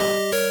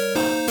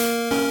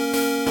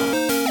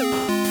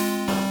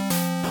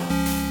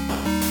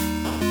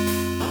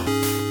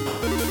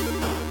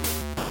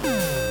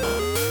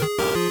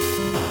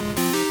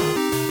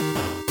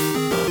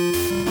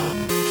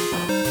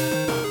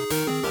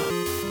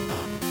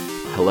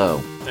Hello.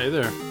 Hey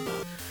there.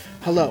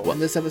 Hello,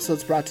 and this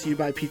episode's brought to you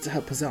by Pizza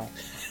Hut Pizzelle.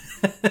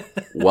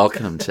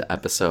 Welcome to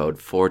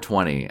episode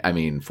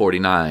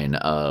 49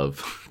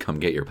 of Come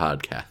Get Your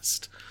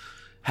Podcast.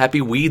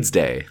 Happy Weeds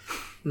Day.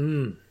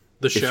 The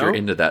If show? you're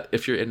into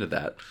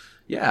that.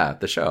 Yeah,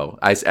 the show.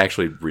 I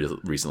actually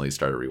recently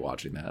started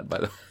rewatching that, by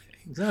the way.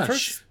 Is that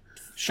First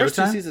two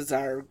Showtime? seasons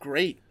are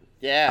great.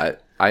 Yeah.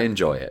 I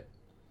enjoy it.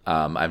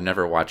 I've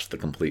never watched the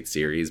complete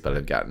series, but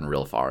I've gotten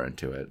real far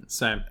into it.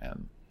 Same.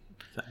 And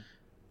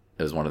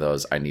it was one of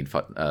those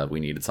we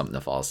needed something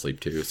to fall asleep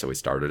to, so we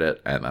started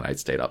it, and then I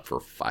stayed up for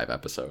 5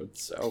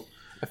 episodes. So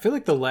I feel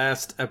like the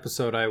last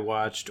episode I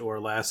watched, or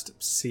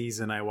last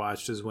season I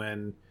watched, is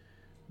when...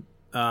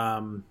 It's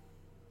going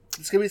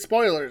to be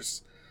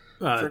spoilers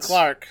for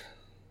Clark.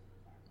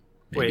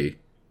 maybe, Wait.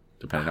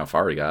 depending how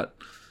far we got.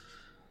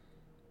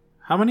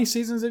 How many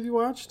seasons have you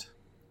watched?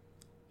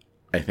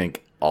 I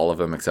think all of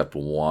them except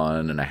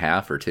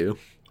 1.5 or 2.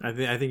 I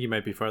think you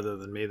might be farther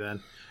than me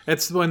then.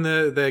 It's when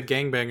the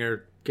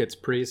gangbanger gets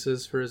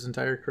Priuses for his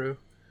entire crew.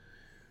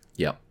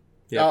 Yep.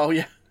 Yeah. Oh,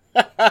 yeah.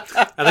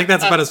 I think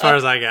that's about as far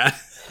as I got.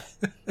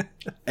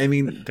 I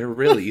mean, they're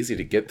really easy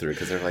to get through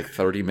because they're like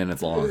 30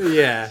 minutes long.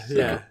 Yeah,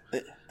 yeah.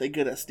 They're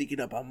good at sneaking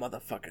up on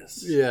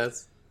motherfuckers.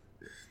 Yes.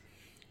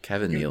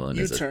 Kevin Nealon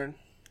is U-turn.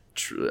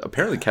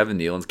 apparently Kevin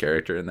Nealon's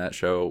character in that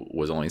show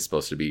was only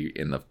supposed to be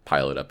in the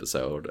pilot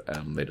episode,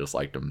 and they just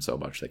liked him so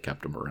much they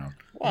kept him around.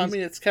 Well, I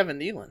mean, it's Kevin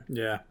Nealon.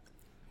 Yeah.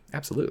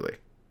 Absolutely.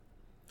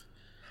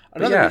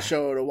 Another yeah. good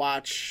show to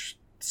watch,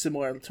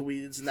 similar to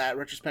Weeds in that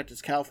retrospect,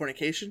 is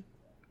Californication.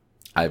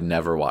 I've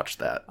never watched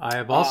that. I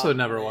have also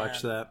never man.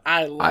 watched that.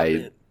 I love I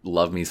it.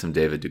 love me some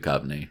David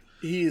Duchovny.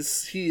 He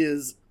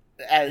is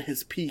at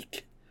his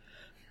peak.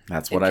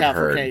 That's in what I've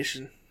heard.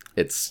 Californication.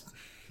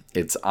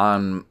 It's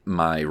on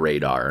my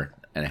radar,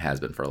 and it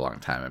has been for a long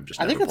time. I've just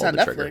I never think it's pulled on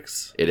the trigger.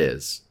 Netflix. It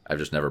is. I've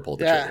just never pulled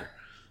the Yeah. trigger.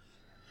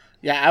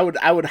 Yeah,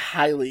 I would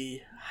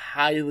highly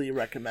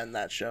recommend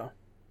that show.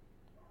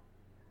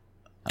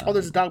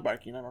 There's a dog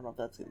barking. I don't know if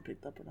that's getting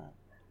picked up or not.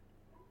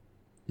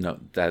 No,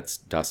 that's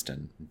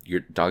Dustin. Your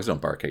dogs don't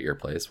bark at your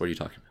place. What are you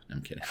talking about?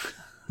 I'm kidding.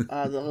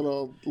 The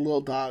little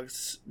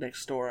dogs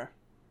next door.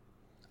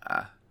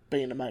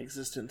 Bane of my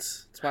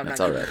existence. That's why I'm That's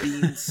not all getting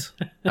right. beans.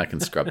 I can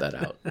scrub that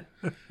out.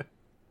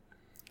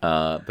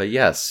 But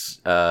yes,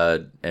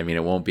 I mean,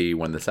 it won't be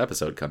when this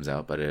episode comes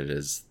out, but it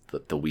is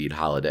the weed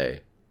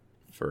holiday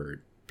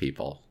for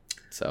people.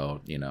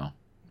 So,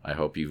 I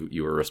hope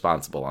you were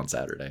responsible on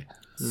Saturday.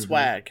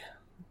 Swag.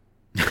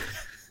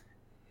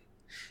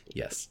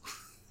 Yes.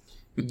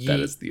 That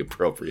is the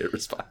appropriate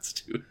response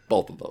to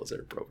both of those are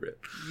appropriate.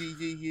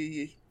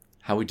 Yeah.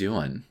 How we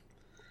doing?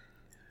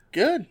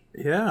 Good.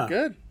 Yeah.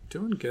 Good.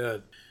 Doing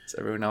good. Is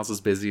everyone else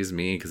as busy as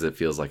me? Because it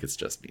feels like it's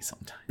just me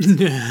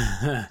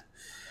sometimes.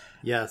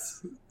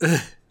 Yes.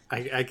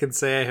 I can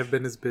say I have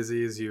been as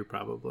busy as you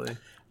probably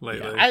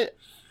lately.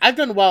 I've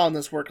done well on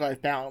this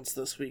work-life balance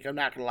this week. I'm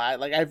not gonna lie.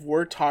 Like, I've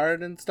worked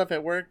hard and stuff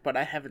at work, but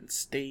I haven't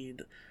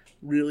stayed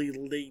really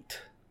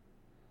late.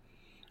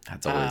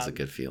 That's always a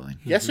good feeling.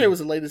 Yesterday was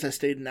the latest I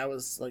stayed, and I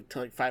was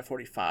till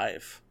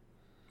 5:45.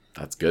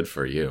 That's good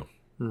for you.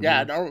 Mm-hmm.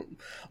 Yeah. No,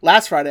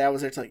 last Friday I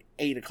was there till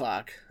 8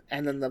 o'clock,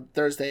 and then the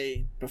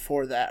Thursday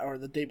before that, or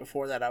the day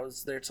before that, I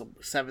was there till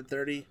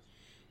 7:30.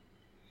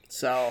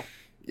 So,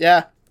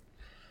 yeah,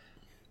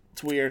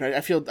 it's weird.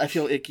 I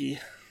feel icky.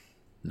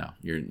 No,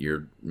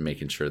 you're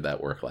making sure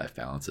that work-life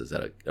balance is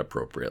at an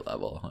appropriate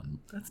level, and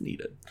that's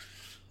needed.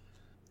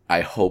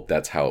 I hope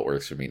that's how it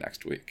works for me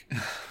next week.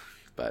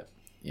 But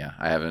yeah,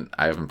 I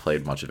haven't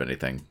played much of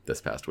anything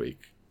this past week.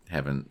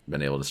 Haven't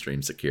been able to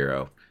stream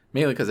Sekiro,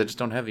 mainly because I just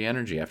don't have the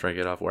energy after I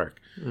get off work.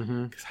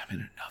 Because I'm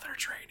in another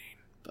training.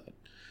 But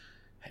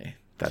hey,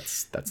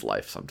 that's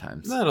life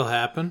sometimes. That'll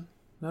happen.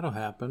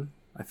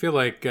 I feel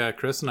like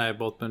Chris and I have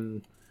both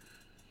been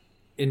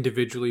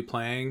individually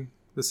playing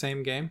the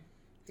same game.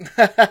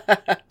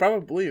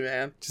 Probably,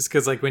 man. Just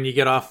because, when you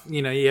get off,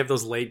 you have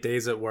those late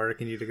days at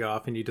work and you need to go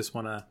off and you just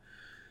want to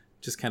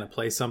just kind of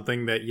play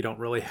something that you don't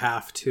really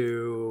have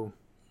to,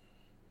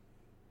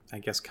 I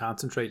guess,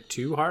 concentrate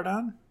too hard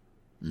on.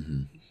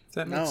 Mm-hmm. Does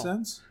that make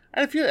sense?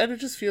 And it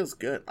just feels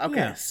good. Okay,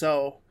 Yeah.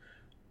 So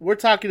we're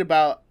talking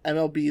about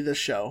MLB The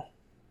Show.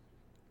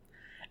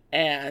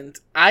 And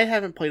I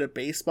haven't played a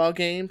baseball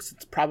game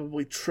since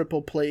probably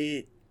Triple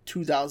Play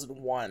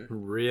 2001.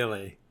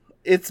 Really?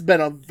 It's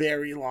been a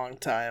very long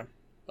time.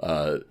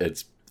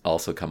 It's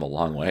also come a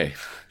long way.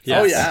 Yes.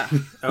 Oh, yeah.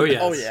 Oh,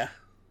 yes. Oh, yeah.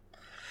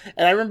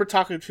 And I remember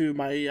talking to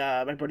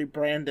my my buddy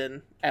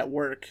Brandon at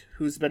work,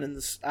 who's been in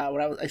this,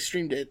 when I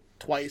streamed it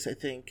twice, I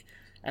think.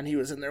 And he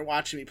was in there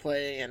watching me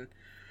play. And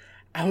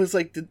I was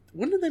like,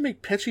 when did they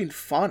make pitching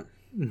fun?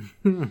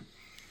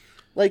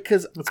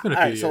 Because It's been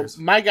a few years.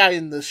 So my guy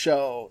in the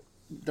show,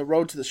 the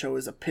road to the show,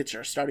 is a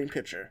pitcher, starting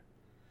pitcher,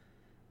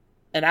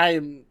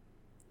 and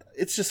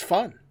it's just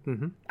fun.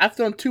 Mm-hmm. I've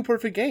thrown 2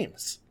 perfect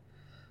games.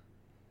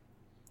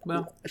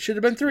 Well, It should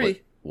have been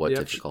 3. What Yep.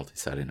 difficulty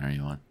setting are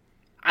you on?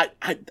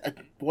 I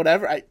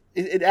whatever.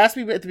 It asked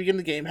me at the beginning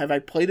of the game, have I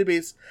played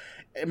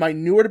am I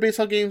newer to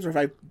baseball games, or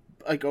have I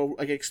like an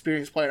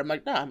experienced player. I'm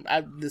like, nah,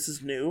 this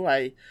is new.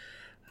 I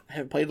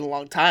haven't played in a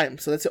long time.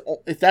 So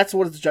if that's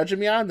what it's judging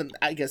me on, then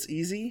I guess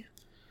easy.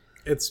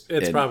 It's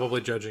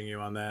probably judging you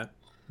on that.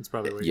 It's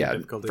probably where yeah,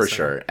 difficulty for set.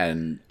 sure.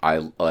 And I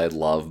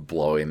love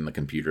blowing the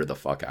computer the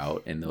fuck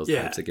out in those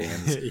types of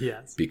games.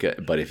 Yes.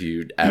 But if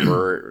you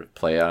ever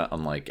play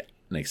on like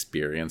an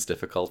experience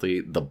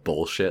difficulty, the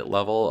bullshit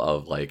level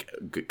of like,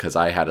 because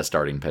I had a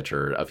starting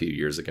pitcher a few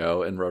years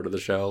ago in Road to the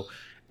Show,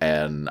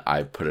 and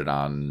I put it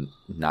on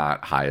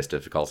not highest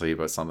difficulty,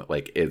 but something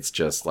like, it's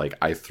just like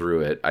I threw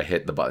it, I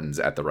hit the buttons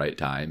at the right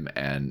time,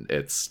 and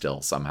it's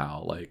still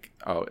somehow like,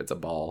 oh, it's a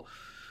ball.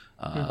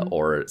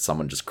 Or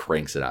someone just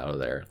cranks it out of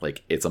there.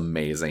 Like, it's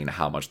amazing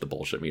how much the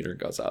bullshit meter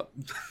goes up.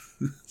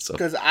 So,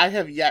 Because I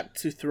have yet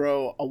to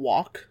throw a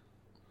walk.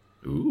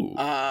 ooh,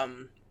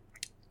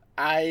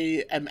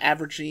 I am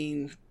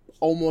averaging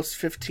almost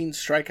 15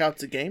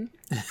 strikeouts a game.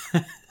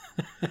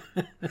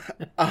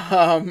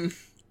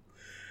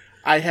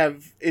 I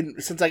have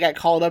since I got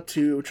called up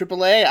to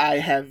AAA, I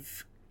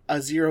have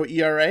a 0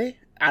 ERA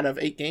out of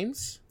 8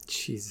 games.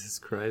 Jesus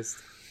Christ.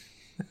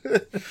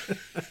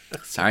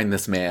 sign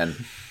this man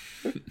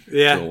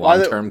Yeah. to a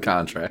long-term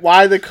contract.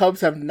 Why the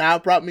Cubs have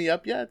not brought me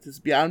up yet is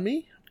beyond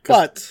me.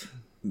 But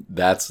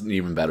That's an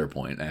even better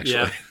point,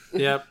 actually.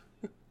 Yep.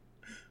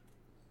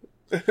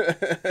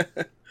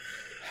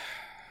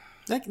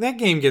 That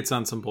game gets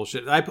on some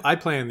bullshit. I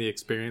play on the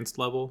experienced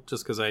level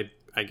just because I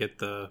get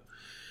the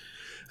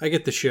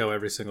show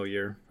every single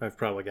year. I've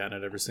probably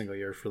gotten it every single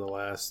year for the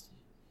last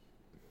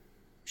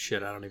I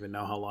don't even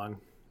know how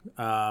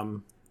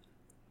long.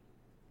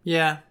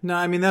 Yeah, no,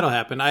 I mean that'll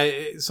happen.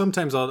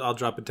 Sometimes I'll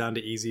drop it down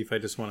to easy if I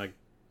just want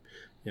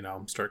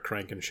to, start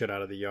cranking shit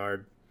out of the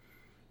yard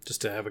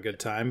just to have a good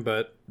time.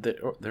 But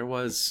It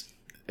was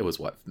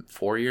what,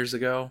 4 years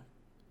ago,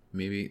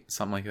 maybe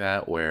something like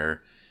that,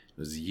 where it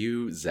was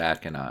you,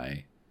 Zach, and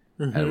I,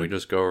 and we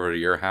just go over to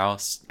your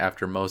house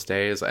after most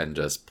days and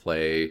just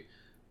play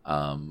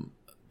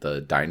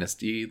the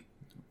Dynasty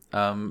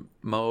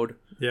mode.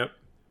 Yep.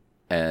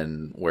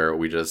 And where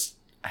we just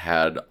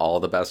had all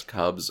the best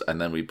Cubs, and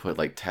then we put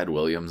like Ted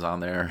Williams on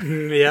there.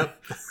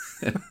 Yep.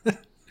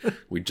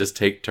 We just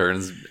take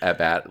turns at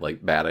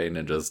batting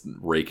and just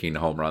raking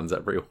home runs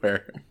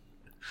everywhere.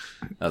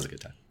 That was a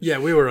good time. Yeah,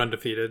 we were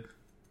undefeated.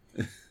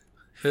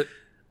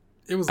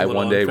 It was a I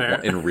little one day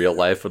unfair. in real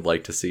life would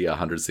like to see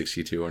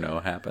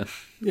 162-0 happen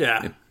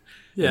Yeah.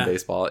 in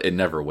baseball. It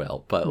never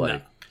will, but No.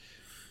 like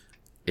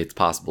it's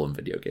possible in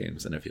video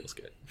games, and it feels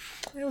good.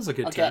 It was a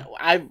good okay,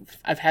 time.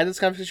 I've had this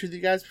conversation with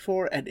you guys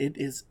before, and it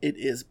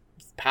is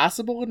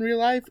possible in real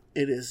life.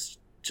 It is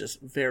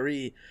just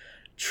very,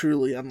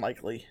 truly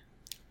unlikely.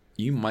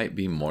 You might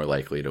be more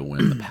likely to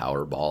win the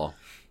Powerball.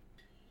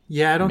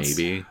 Yeah, I don't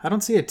see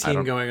a team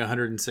don't- going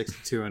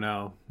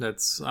 162-0.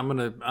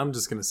 I'm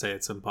just gonna say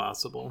it's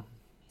impossible.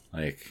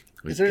 Like,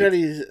 Is there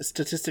any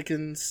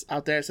statisticians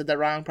out there, I said that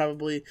wrong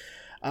probably,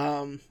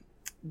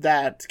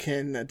 that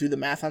can do the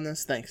math on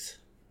this? Thanks.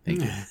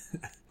 Thank you.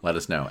 Let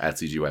us know at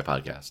CGY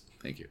Podcast.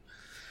 Thank you.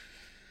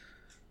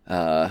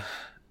 I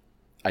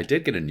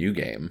did get a new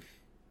game,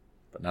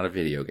 but not a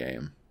video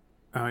game.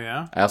 Oh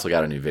yeah. I also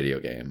got a new video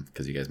game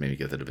because you guys made me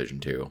get the Division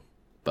 2,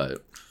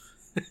 but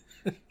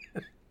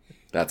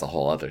that's a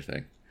whole other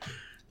thing.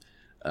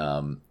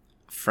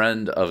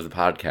 Friend of the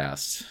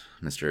podcast,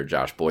 Mr.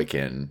 Josh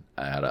Boykin,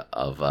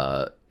 of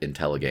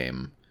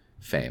IntelliGame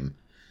fame,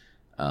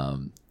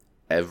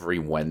 every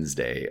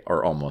Wednesday,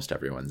 or almost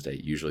every Wednesday,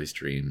 usually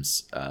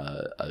streams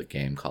a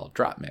game called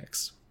Drop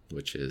Mix,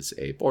 which is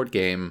a board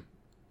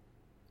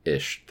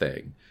game-ish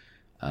thing.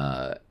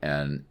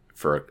 And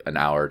for an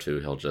hour or two,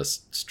 he'll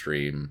just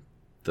stream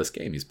this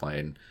game he's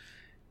playing.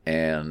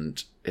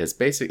 And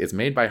it's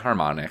made by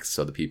Harmonix,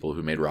 so the people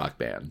who made Rock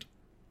Band.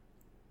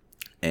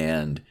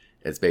 And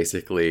it's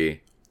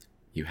basically,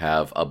 you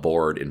have a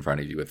board in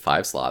front of you with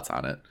 5 slots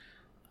on it,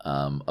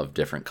 of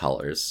different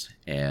colors,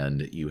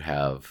 and you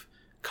have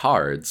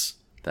cards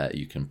that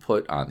you can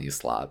put on these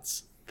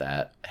slots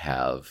that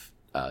have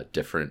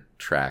different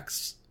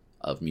tracks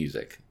of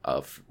music,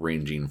 of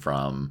ranging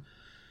from,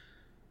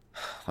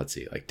 let's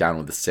see, like Down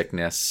with the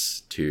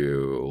Sickness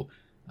to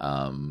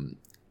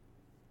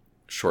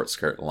Short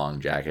Skirt Long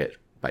Jacket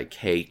by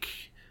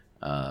Cake,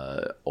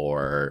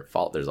 or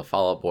there's a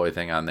Fall Out Boy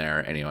thing on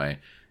there. Anyway,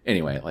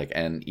 like,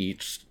 and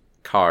each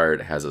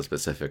card has a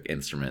specific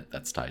instrument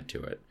that's tied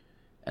to it,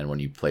 and when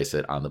you place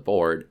it on the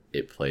board,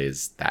 it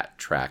plays that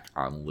track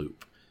on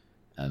loop,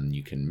 and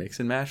you can mix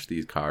and match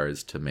these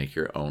cards to make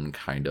your own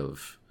kind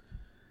of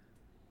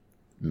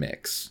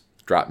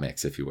drop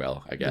mix, if you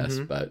will, I guess.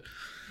 But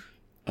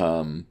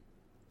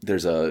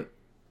there's a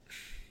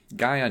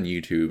guy on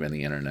YouTube and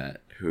the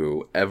internet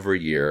who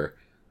every year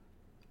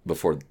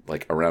before,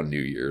 like around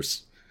New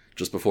Year's,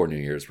 just before New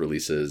Year's,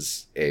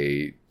 releases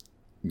a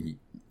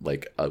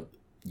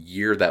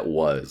year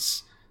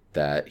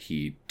that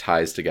he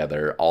ties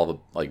together all the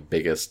like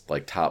biggest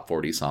like top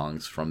 40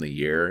 songs from the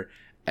year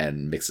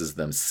and mixes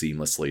them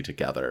seamlessly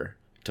together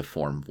to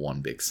form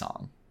one big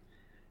song.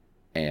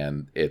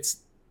 And it's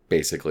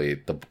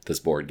basically this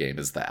board game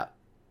is that.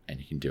 and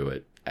you can do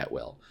it at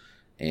will.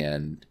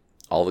 And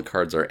all the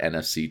cards are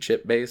NFC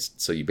chip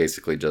based, so you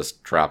basically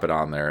just drop it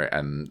on there,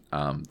 and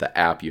the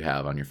app you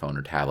have on your phone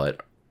or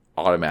tablet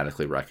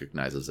automatically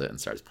recognizes it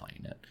and starts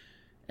playing it.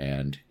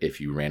 And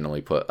if you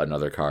randomly put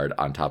another card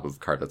on top of a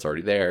card that's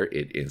already there,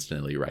 it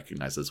instantly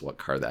recognizes what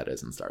card that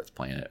is and starts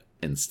playing it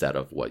instead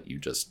of what you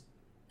just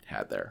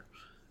had there.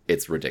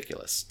 It's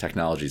ridiculous.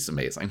 Technology is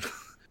amazing,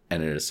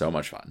 and it is so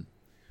much fun.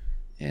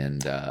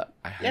 And I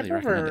highly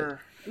recommend it. I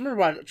remember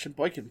watching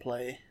Boykin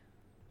play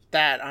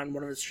that on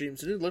one of his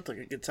streams. It looked like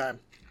a good time.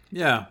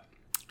 Yeah.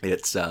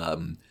 It's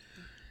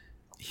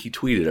he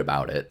tweeted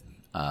about it.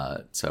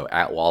 So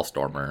at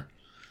Wallstormer,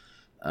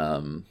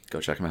 go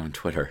check him out on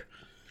Twitter.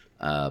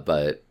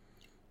 But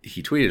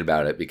he tweeted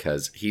about it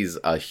because he's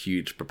a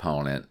huge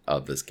proponent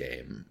of this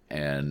game,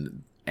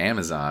 and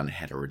Amazon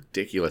had a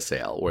ridiculous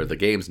sale where the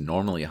game's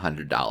normally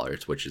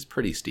 $100, which is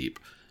pretty steep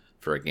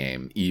for a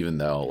game, even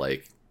though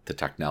like the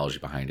technology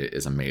behind it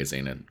is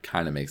amazing and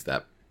kind of makes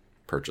that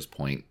purchase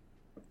point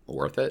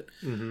worth it.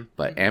 Mm-hmm.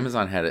 But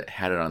Amazon had it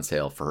on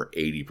sale for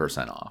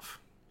 80% off.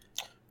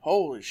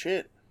 Holy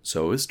shit.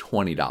 So it was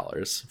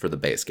 $20 for the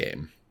base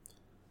game.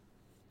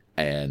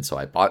 And so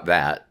I bought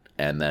that,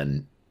 and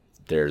then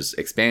there's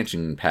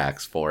expansion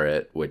packs for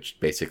it, which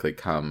basically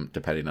come,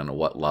 depending on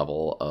what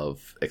level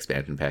of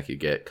expansion pack you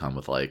get, come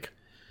with like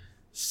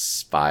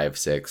 5,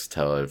 6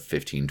 to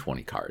 15,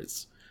 20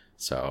 cards.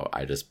 So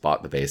I just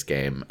bought the base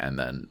game and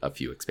then a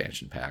few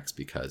expansion packs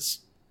because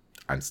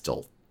I'm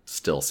still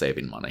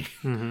saving money.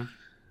 Mm-hmm.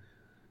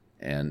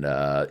 And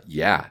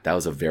yeah, that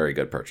was a very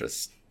good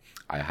purchase.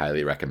 I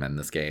highly recommend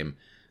this game.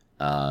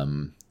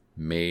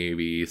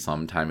 Maybe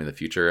sometime in the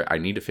future. I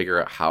need to figure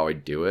out how I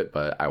do it,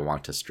 but I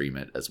want to stream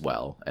it as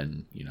well.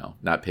 And, you know,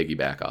 not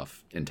piggyback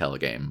off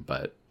IntelliGame,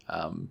 but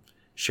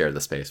share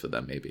the space with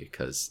them maybe,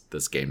 because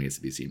this game needs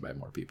to be seen by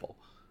more people.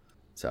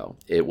 So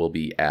it will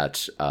be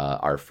at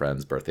our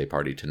friend's birthday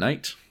party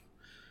tonight.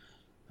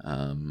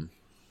 To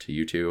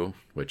you two,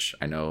 which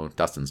I know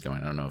Dustin's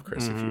going. I don't know if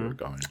Chris, if you were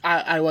going.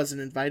 I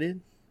wasn't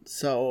invited,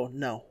 so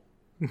no.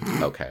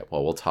 Okay,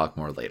 well, we'll talk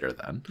more later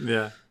then.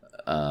 Yeah.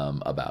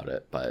 About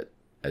it, but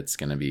it's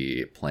going to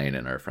be playing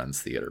in our friend's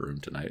theater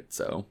room tonight,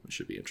 so it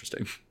should be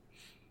interesting.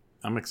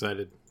 I'm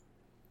excited.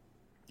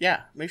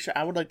 Yeah, make sure.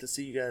 I would like to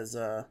see you guys.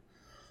 I'd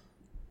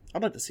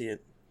like to see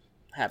it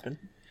happen.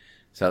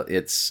 So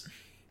it's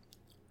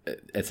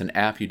an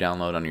app you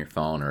download on your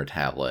phone or a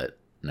tablet,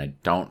 and I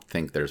don't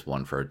think there's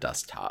one for a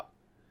desktop.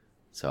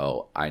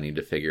 So I need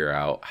to figure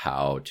out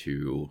how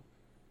to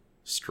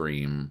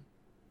stream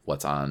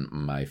what's on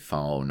my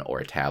phone or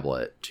a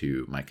tablet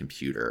to my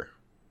computer.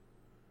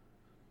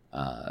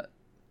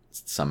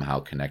 Somehow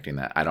connecting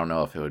that. I don't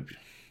know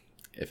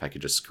if I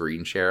could just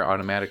screen share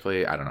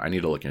automatically. I don't know. I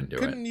need to look into it.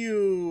 Couldn't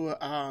you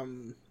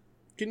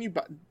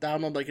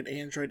download like an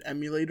Android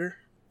emulator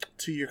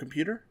to your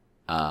computer?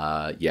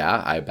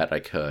 Yeah, I bet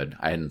I could.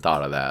 I hadn't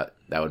thought of that.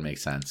 That would make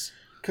sense.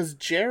 Because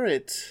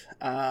Jarrett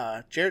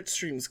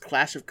streams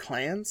Clash of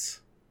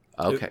Clans.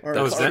 Okay,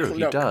 that's true.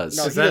 He does.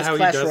 No, Is that how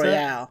Clash he does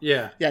Royale.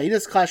 it? Yeah, he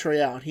does Clash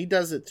Royale, and he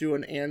does it through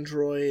an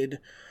Android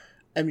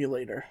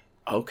emulator.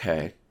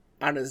 Okay.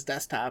 On his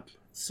desktop,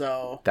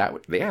 so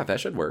that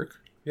should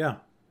work. Yeah.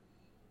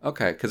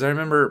 Okay, because I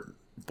remember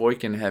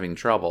Boykin having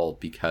trouble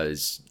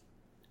because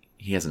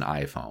he has an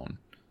iPhone,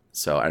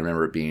 so I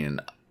remember it being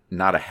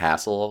not a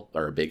hassle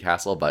or a big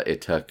hassle, but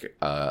it took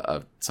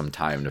some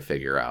time to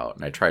figure out.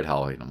 And I tried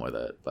helping him with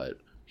it, but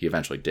he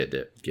eventually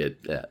did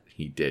get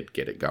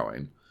it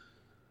going.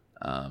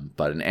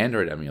 But an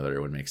Android emulator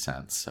would make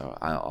sense, so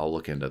I'll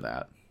look into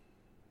that.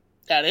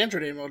 Yeah,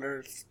 Android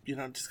emulator, just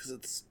because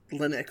it's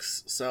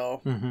Linux,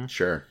 so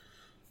Sure.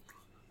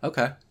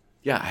 Okay.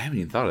 Yeah, I haven't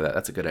even thought of that.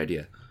 That's a good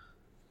idea.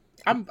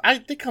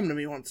 They come to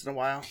me once in a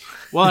while.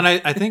 Well, and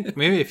I think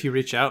maybe if you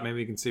reach out, maybe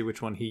you can see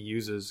which one he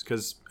uses.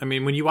 Because, I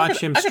mean, when you watch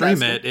him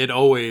stream it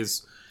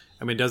always,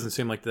 I mean, it doesn't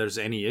seem like there's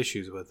any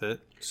issues with it.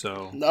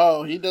 So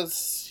no, he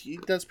does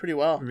pretty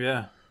well.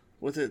 Yeah.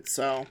 With it,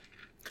 so.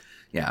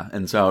 Yeah,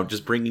 and so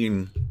just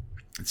bringing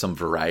some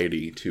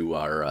variety to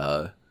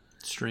our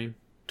stream.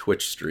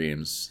 Twitch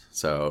streams.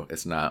 So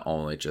it's not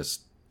only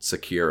just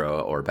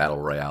Sekiro or Battle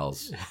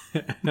Royales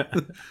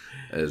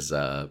is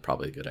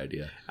probably a good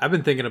idea. I've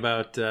been thinking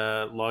about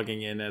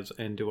logging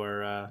into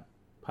our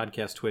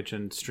podcast Twitch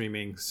and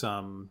streaming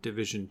some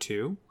Division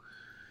 2.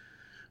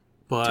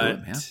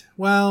 But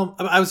well,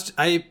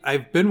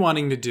 I've been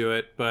wanting to do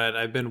it, but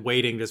I've been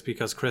waiting just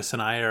because Chris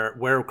and I are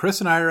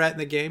at in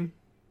the game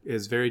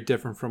is very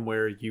different from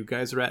where you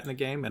guys are at in the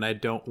game, and I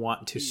don't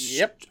want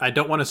to I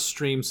don't want to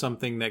stream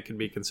something that could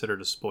be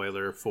considered a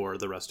spoiler for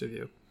the rest of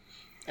you.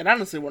 And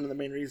honestly, one of the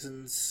main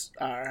reasons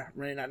not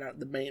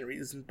the main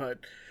reason, but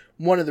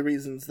one of the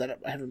reasons that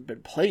I haven't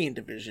been playing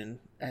Division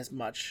as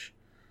much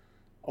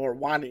or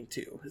wanting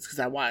to is because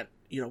I want,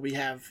 we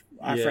have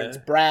our friends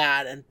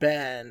Brad and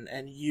Ben,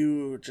 and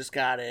you just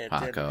got it.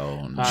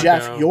 Paco and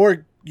Jeff,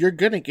 you're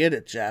gonna get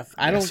it, Jeff.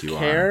 I don't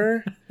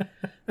care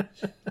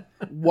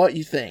what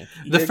you think.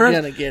 You're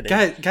gonna get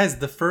it. Guys,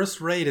 the first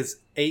raid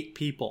is 8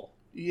 people.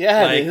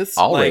 Yeah, Like, it is.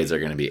 All Like- raids are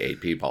going to be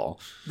 8 people.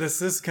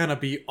 This is gonna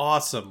be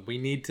awesome. We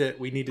need to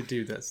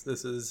do this.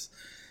 This is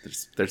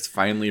There's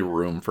finally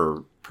room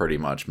for pretty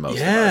much most of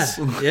yeah, us.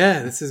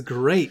 yeah. This is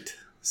great.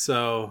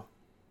 So,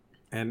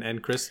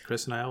 and Chris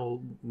and I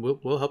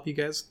will help you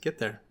guys get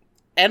there.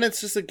 And it's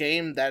just a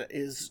game that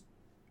is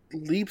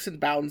leaps and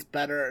bounds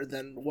better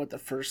than what the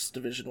first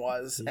division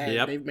was. And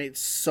Yep. they've made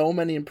so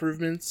many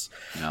improvements.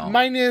 No.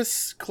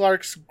 Minus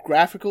Clark's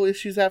graphical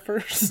issues at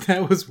first.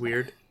 That was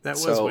weird. That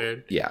was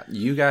weird. Yeah,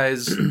 you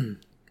guys,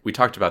 we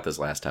talked about this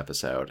last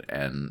episode,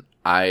 and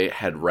I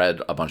had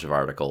read a bunch of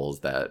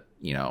articles that,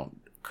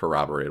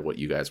 corroborated what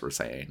you guys were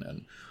saying,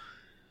 and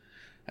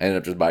I ended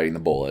up just biting the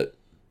bullet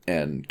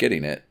and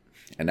getting it,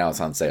 and now it's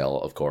on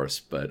sale, of course,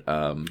 but,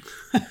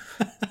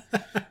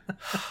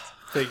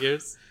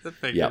 Figures. The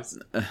yep.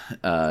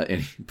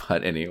 figures.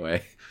 But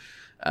anyway,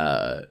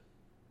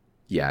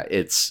 yeah,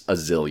 it's a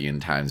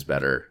zillion times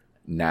better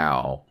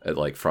now,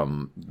 like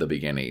from the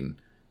beginning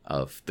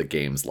of the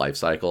game's life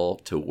cycle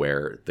to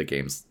where the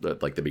game's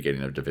like the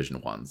beginning of Division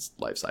 1's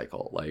life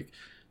cycle, like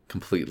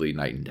completely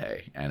night and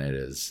day, and it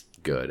is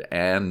good.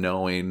 And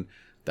knowing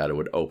that it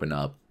would open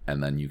up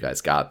and then you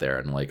guys got there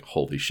and like,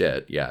 holy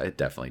shit, yeah, it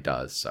definitely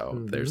does.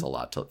 So there's a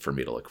lot for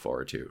me to look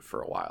forward to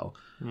for a while.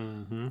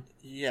 Mm-hmm.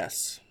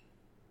 Yes.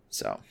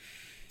 So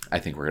I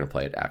think we're going to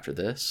play it after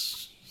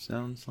this,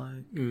 sounds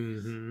like.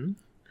 Mm-hmm.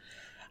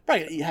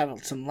 Probably gonna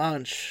have some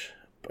lunch.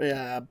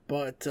 Yeah,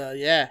 but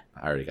yeah.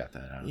 I already got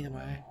that out of You the know.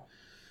 way.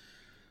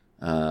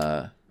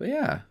 But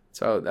yeah,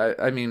 so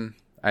I mean,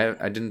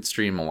 I didn't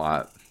stream a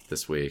lot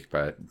this week,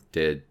 but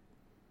did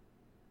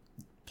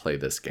play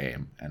this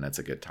game, and it's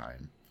a good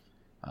time.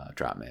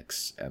 Drop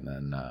mix, and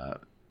then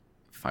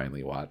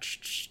finally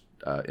watched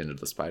Into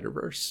the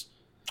Spider-Verse.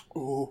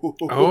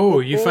 Oh,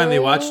 you finally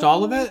watched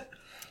all of it?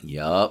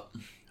 Yup,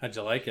 How'd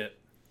you like it?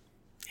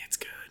 it's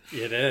good.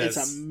 It is.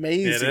 It's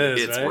amazing. It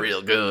is. It's right?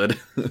 real good.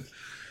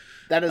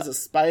 That is a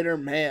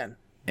Spider-Man.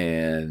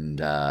 And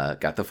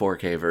got the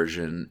 4K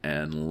version,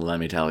 and let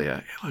me tell you,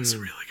 it looks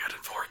really good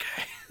in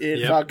 4K. It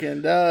Yep.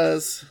 fucking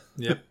does.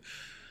 Yep.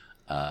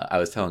 I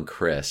was telling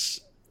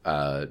Chris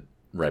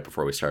right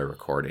before we started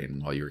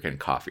recording, while you were getting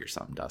coffee or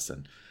something,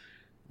 Dustin,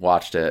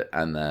 watched it,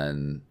 and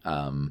then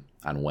on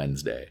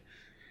Wednesday,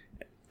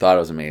 thought it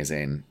was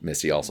amazing.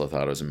 Misty also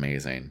thought it was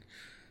amazing.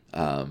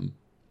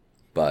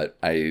 But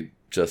I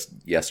just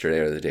yesterday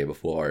or the day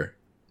before,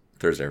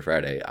 Thursday or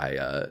Friday,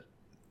 I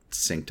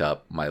synced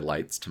up my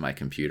lights to my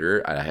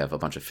computer. I have a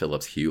bunch of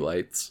Philips Hue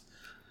lights.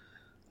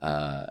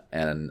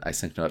 And I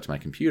synced it up to my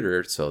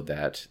computer so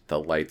that the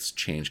lights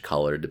change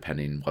color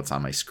depending what's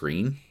on my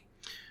screen.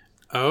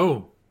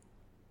 Oh.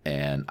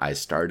 And I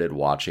started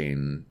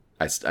watching.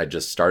 I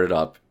just started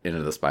up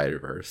Into the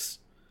Spider-Verse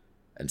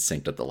and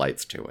synced up the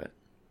lights to it.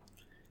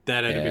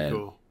 That'd be And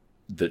cool.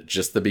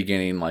 Just the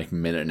beginning, like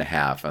minute and a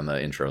half on the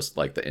intros,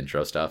 like the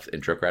intro stuff,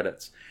 intro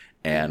credits,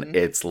 and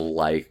it's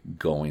like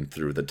going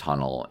through the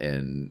tunnel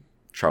in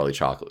Charlie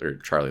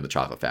and the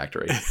Chocolate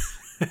Factory.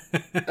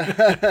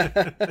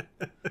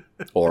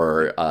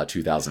 Or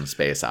 2000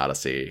 Space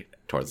Odyssey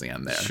towards the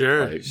end there.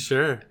 Sure. Like,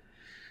 Sure.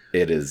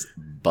 it is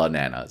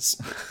bananas.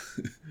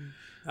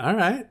 All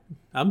right.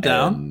 I'm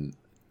down.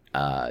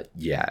 And,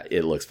 yeah,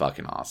 it looks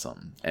fucking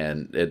awesome.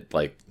 And it,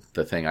 like,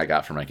 the thing I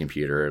got from my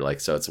computer, like,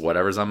 so it's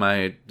whatever's on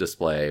my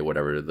display,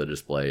 whatever the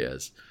display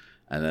is.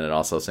 And then it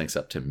also syncs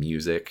up to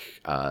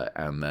music.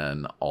 And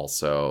then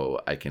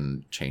also I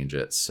can change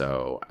it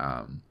so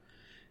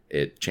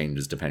it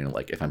changes depending on,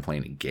 like, if I'm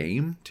playing a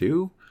game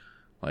too.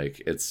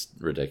 Like, it's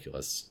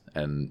ridiculous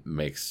and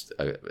makes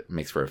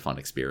for a fun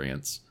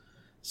experience.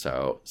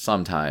 So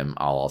sometime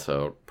I'll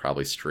also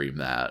probably stream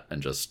that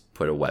and just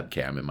put a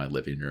webcam in my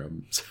living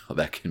room so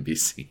that can be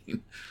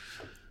seen,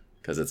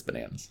 because it's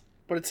bananas.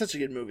 But it's such a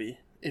good movie.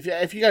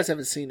 If you guys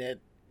haven't seen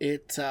it,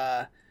 it's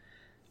hard.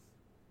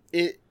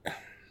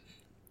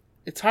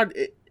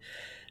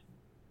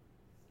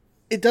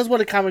 It does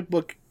what a comic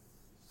book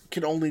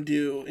can only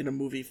do in a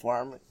movie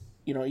form.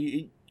 You know,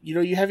 you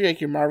have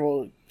like your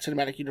Marvel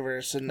Cinematic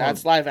Universe, and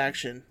that's live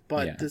action,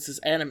 but yeah. this is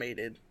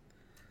animated.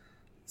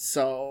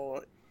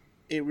 So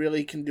it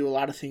really can do a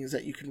lot of things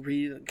that you can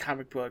read in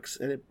comic books,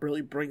 and it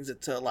really brings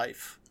it to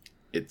life.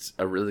 It's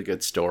a really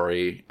good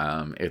story.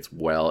 It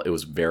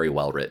was very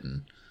well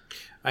written.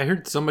 I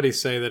heard somebody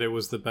say that it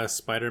was the best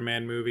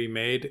Spider-Man movie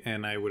made,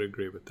 and I would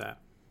agree with that.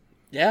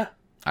 Yeah.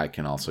 I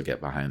can also get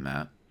behind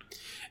that.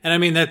 And I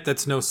mean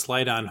that's no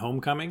slight on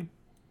Homecoming.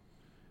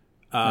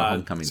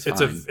 Homecoming's it's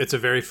fine. it's a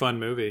very fun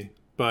movie,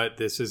 but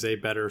this is a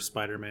better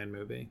Spider-Man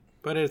movie.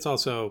 But it's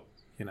also,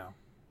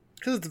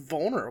 Because it's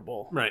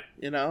vulnerable. right.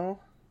 You know?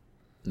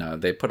 No,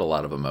 they put a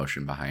lot of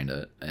emotion behind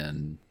it,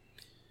 and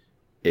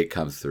it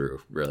comes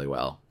through really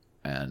well.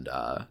 And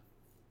I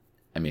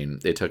mean,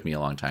 it took me a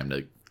long time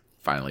to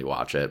finally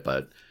watch it,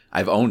 but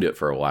I've owned it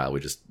for a while.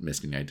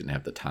 Misty and I didn't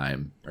have the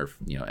time,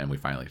 and we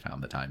finally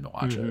found the time to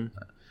watch it.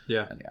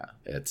 Yeah. And yeah,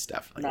 it's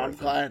definitely. No, I'm worth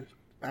it. glad.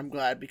 I'm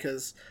glad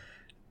because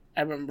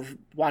I remember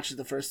watching it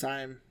the first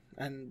time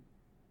and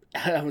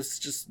I was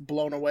just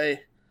blown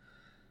away.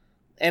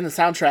 And the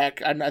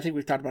soundtrack, I think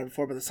we've talked about it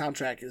before, but the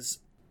soundtrack is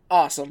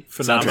awesome.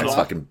 Phenomenal. Soundtrack's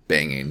fucking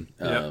banging.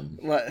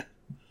 Yep.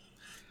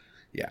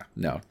 Yeah,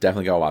 no,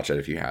 definitely go watch it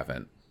if you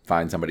haven't.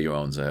 Find somebody who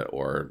owns it,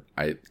 or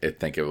I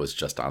think it was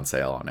just on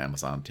sale on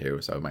Amazon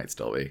too, so it might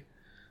still be.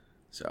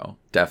 So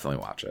definitely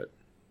watch it.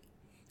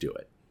 Do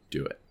it.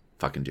 Do it.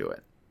 Fucking do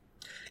it.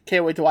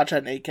 Can't wait to watch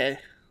that in 8K.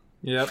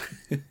 Yep.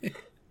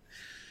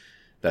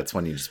 That's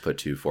when you just put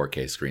two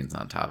 4K screens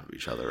on top of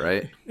each other,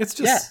 right? It's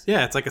just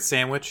yeah, it's like a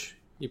sandwich.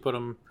 You put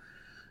them,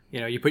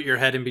 you put your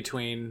head in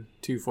between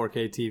two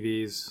 4K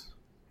TVs.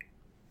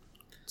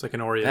 It's like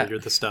an Oreo. You're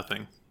the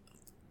stuffing.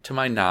 To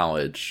my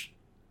knowledge,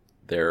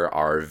 there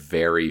are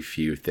very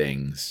few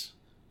things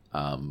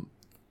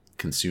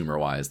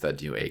consumer-wise that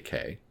do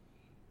 8K,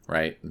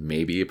 right?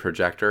 Maybe a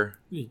projector.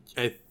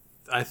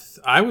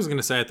 I was going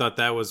to say I thought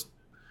that was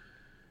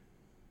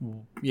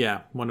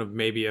one of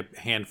maybe a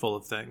handful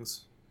of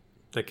things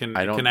that can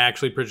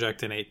actually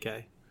project in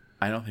 8K.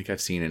 I don't think I've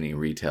seen any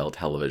retail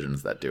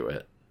televisions that do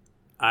it,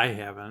 I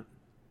haven't,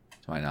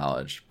 to my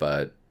knowledge,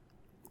 but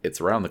it's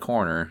around the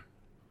corner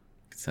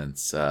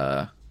since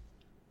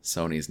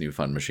Sony's new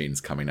fun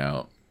machine's coming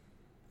out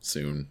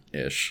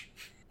soon-ish.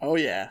 Oh,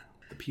 yeah.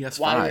 The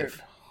PS5.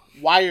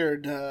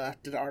 Wired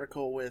did an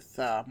article with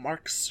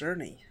Mark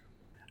Cerny.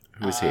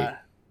 Who's he?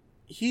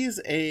 He's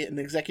an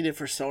executive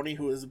for Sony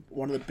who is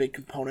one of the big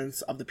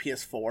components of the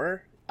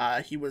PS4.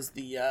 He was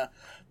the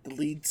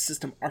lead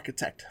system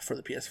architect for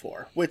the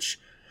PS4, which,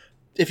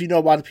 if you know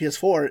about the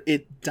PS4,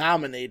 it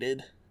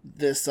dominated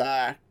this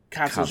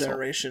console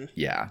generation.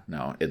 Yeah,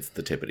 no, it's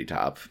the tippity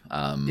top.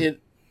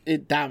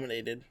 It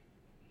dominated.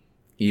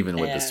 Even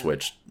with the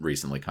Switch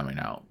recently coming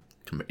out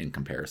in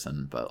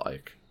comparison, but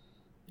like,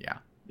 yeah,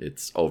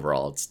 it's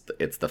overall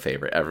it's the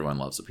favorite. Everyone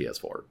loves the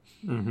PS4.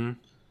 Mm-hmm.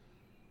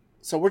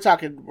 So we're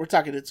talking.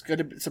 It's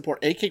going to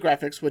support 8K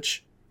graphics,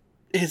 which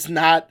is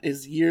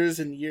years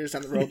and years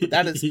on the road. But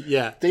that is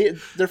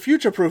they're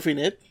future proofing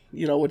it,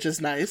 which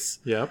is nice.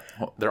 Yep.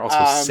 Well, they're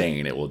also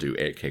saying it will do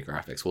 8K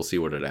graphics. We'll see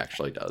what it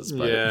actually does.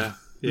 But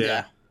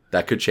yeah,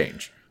 that could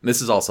change. This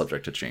is all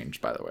subject to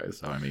change, by the way.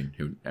 So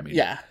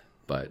yeah.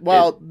 But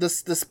the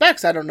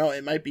specs, I don't know.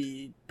 It might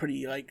be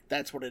pretty like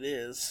that's what it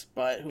is,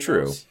 but who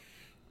knows?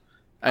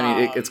 I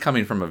mean, it's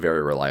coming from a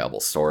very reliable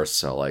source,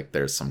 so like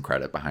there's some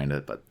credit behind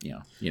it, but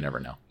you never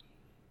know.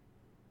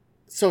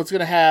 So it's going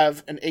to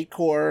have an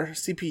 8-core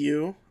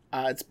CPU.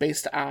 It's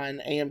based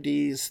on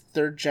AMD's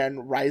 3rd gen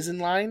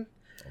Ryzen line.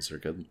 Those are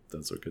good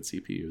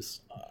CPUs.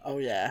 Oh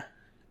yeah,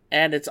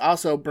 and it's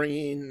also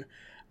bringing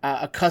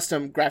a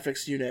custom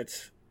graphics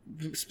unit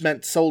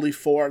meant solely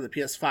for the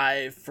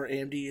PS5 for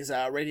AMD's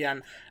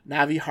Radeon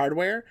Navi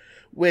hardware,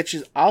 which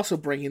is also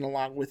bringing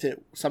along with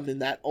it something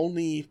that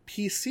only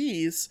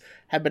PCs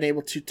have been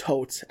able to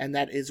tote, and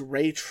that is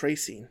ray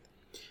tracing.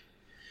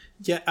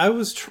 Yeah, I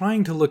was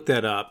trying to look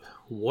that up.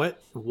 What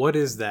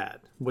is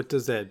that? What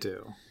does that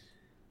do?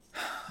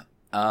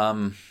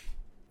 What's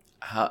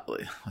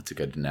a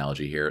good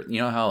analogy here?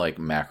 You know how like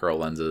macro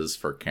lenses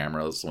for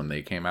cameras when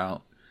they came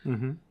out?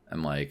 Mm-hmm.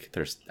 And like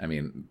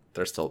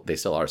they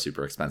still are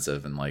super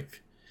expensive, and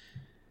like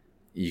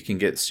you can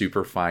get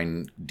super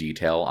fine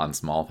detail on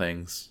small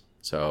things.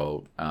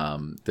 So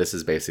this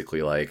is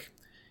basically like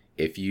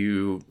if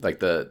you like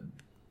the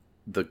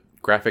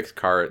graphics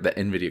card, the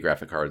NVIDIA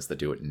graphic cards that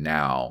do it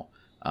now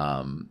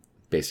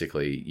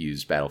basically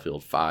use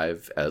Battlefield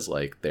 5 as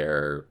like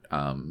their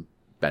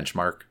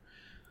benchmark.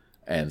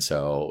 And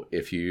so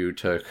if you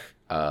took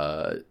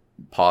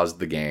paused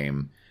the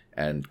game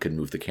and could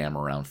move the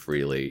camera around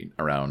freely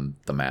around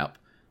the map,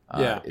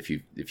 if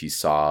you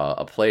saw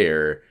a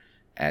player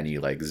and you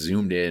like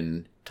zoomed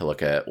in to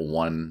look at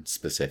one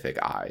specific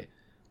eye,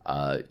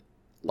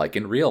 like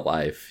in real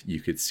life, you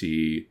could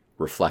see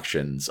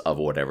reflections of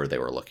whatever they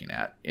were looking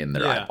at in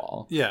their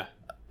eyeball. Yeah.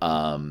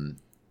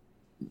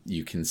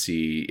 You can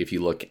see if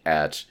you look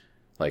at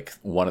like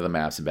one of the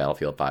maps in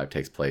Battlefield 5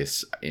 takes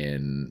place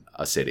in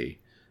a city,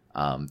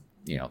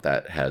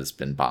 that has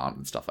been bombed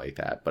and stuff like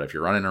that. But if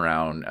you're running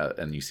around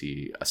and you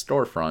see a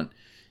storefront,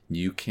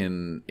 you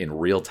can in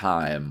real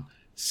time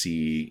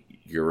see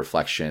your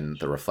reflection,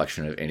 the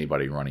reflection of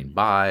anybody running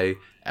by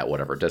at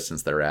whatever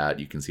distance they're at.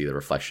 You can see the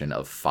reflection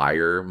of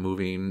fire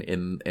moving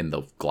in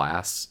the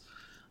glass.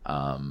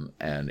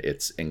 And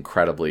it's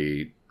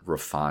incredibly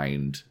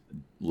refined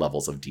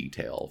levels of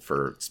detail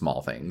for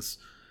small things,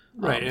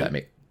 right?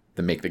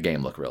 That make the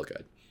game look real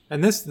good.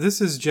 And this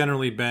has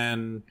generally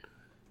been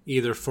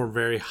either for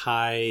very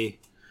high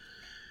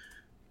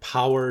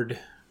powered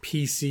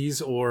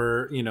PCs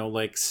or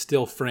like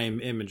still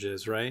frame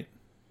images, right?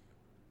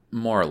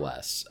 More or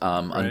less.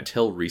 Right.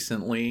 Until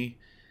recently,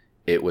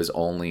 it was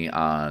only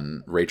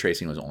on ray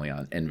tracing was only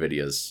on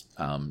NVIDIA's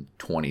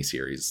 20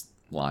 series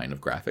line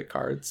of graphic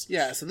cards.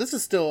 Yeah, so this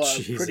is still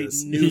a pretty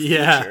new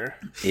feature.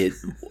 It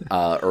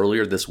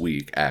earlier this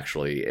week,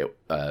 actually,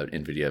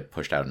 NVIDIA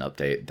pushed out an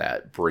update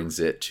that brings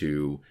it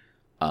to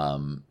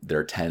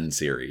their 10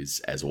 series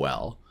as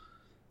well.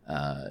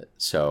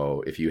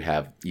 So if you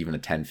have even a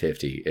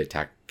 1050, it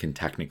can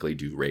technically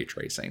do ray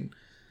tracing.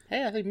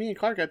 Hey, I think me and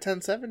Clark got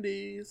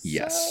 1070s.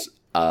 Yes.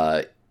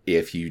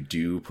 If you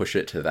do push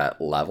it to that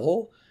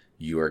level,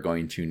 you are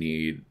going to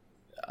need,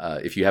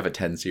 if you have a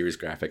 10 series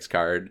graphics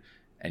card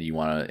and you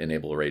want to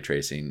enable ray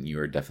tracing, you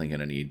are definitely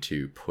going to need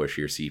to push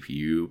your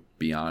CPU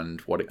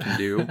beyond what it can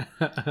do.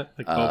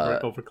 Like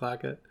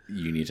overclock it.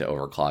 You need to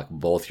overclock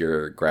both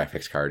your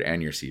graphics card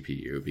and your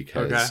CPU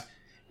because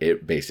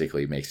it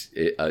basically makes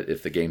it,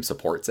 if the game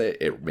supports it,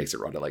 it makes it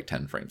run at like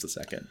 10 frames a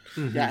second.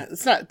 Mm-hmm. Yeah,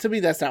 it's not, to me,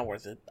 that's not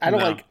worth it. I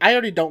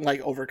already don't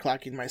like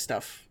overclocking my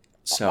stuff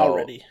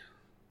already.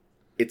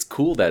 It's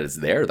cool that it's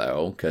there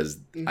though, because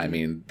I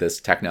mean, this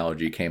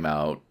technology came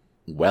out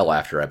well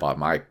after I bought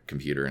my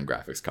computer and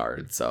graphics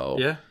card. So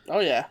yeah.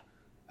 Oh yeah.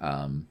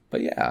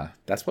 But yeah,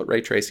 that's what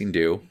ray tracing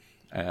do,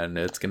 and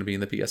it's going to be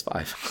in the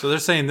PS5. So they're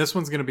saying this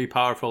one's going to be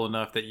powerful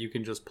enough that you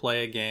can just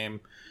play a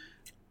game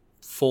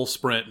full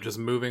sprint, just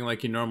moving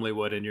like you normally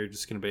would, and you're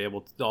just going to be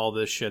able to, all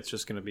this shit's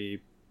just going to be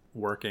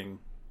working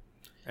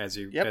as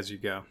you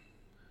go.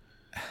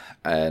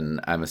 And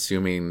I'm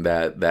assuming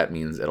that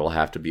means it'll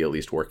have to be at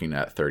least working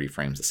at 30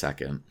 frames a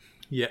second.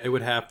 Yeah, it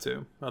would have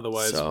to.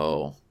 Otherwise,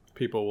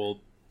 people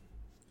will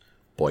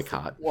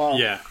boycott. Well,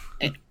 yeah.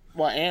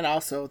 And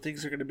also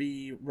things are going to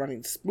be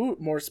running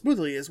more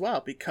smoothly as well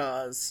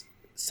because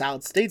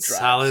solid state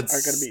drives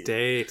are going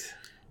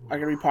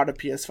to be part of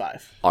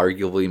PS5.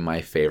 Arguably, my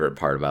favorite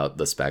part about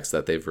the specs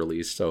that they've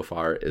released so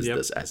far is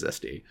this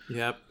SSD.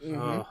 Yep.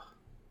 Mm-hmm.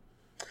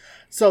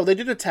 So they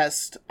did a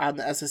test on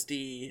the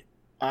SSD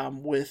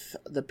with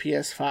the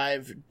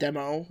PS5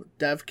 demo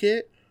dev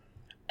kit,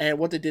 and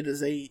what they did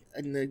is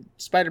in the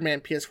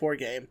Spider-Man PS4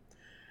 game,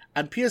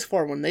 on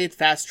PS4 when they had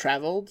fast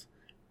traveled,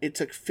 it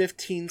took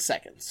 15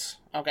 seconds.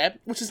 Okay,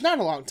 which is not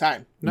a long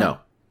time. No,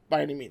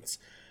 by any means,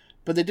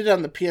 but they did it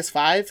on the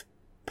PS5,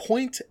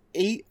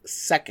 0.8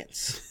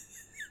 seconds.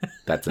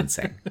 That's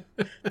insane.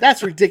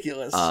 That's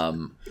ridiculous.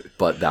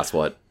 But that's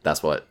what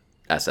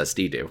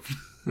SSD do.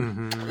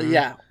 Mm-hmm.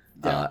 Yeah.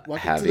 Welcome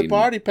having to the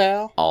party,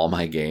 pal. All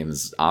my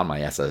games on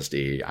my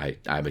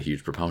SSD, I'm a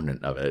huge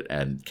proponent of it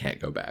and can't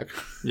go back.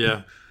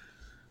 Yeah.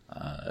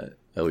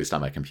 At least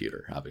on my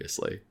computer,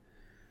 obviously.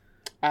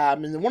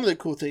 And one of the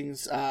cool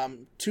things,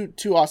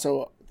 two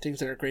also things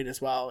that are great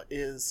as well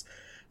is,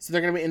 so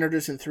they're going to be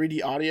introducing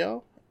 3D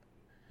audio.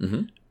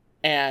 Mm-hmm.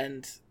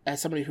 And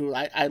as somebody who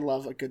I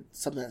love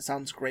something that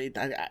sounds great,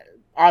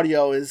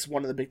 audio is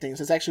one of the big things.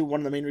 It's actually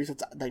one of the main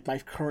reasons, like my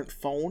current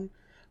phone,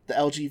 the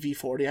LG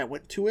V40, I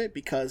went to it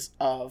because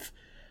of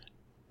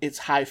its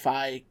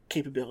hi-fi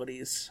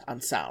capabilities on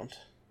sound.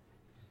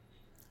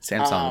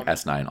 Samsung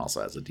S9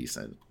 also has a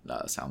decent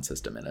sound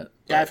system in it.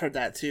 Yeah, I've heard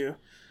that too.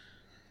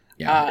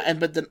 Yeah,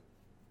 but then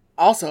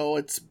also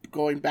it's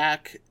going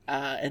back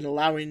and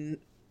allowing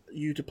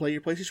you to play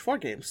your PlayStation 4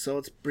 games, so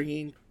it's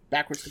bringing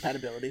backwards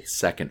compatibility.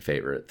 Second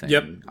favorite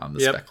thing on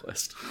the spec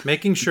list.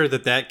 Making sure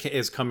that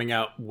is coming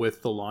out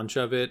with the launch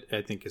of it,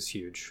 I think, is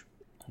huge.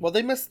 Well,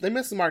 they missed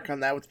the mark on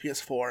that with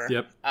PS4.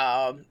 Yep.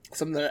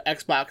 Some of the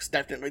Xbox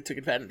definitely took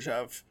advantage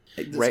of.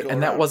 Right,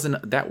 and that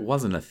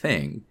wasn't a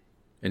thing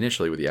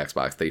initially with the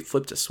Xbox. They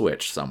flipped a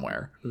switch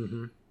somewhere.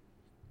 Mm-hmm.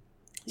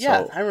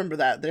 Yeah, I remember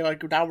that. They're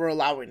like, now we're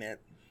allowing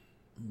it.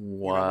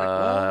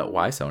 What?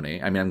 Why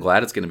Sony? I mean, I'm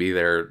glad it's going to be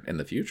there in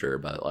the future,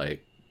 but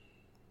like,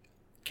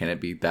 can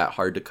it be that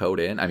hard to code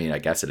in? I mean, I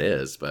guess it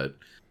is, but.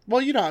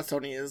 Well, you know how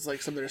Sony is.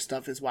 Like, some of their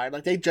stuff is wide.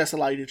 Like, they just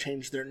allow you to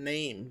change their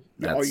name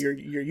or your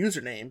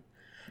username.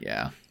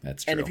 Yeah,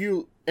 that's true.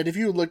 And if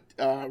you look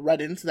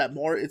read into that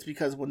more, it's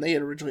because when they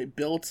had originally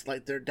built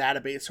like their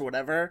database or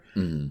whatever,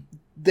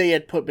 they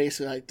had put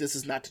basically like, this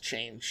is not to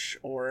change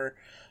or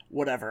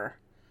whatever.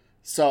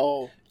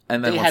 So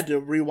they had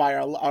to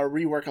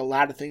rework a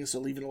lot of things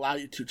to even allow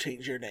you to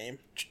change your name.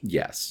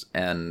 Yes,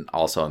 and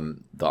also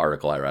in the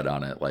article I read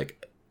on it,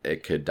 like,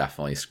 it could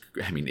definitely,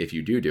 I mean, if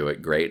you do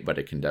it, great, but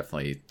it can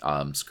definitely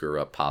screw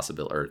up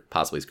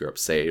possibly screw up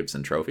saves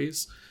and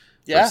trophies.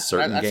 Yeah, for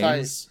certain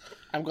games.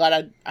 I'm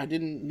glad I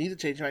didn't need to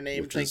change my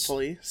name,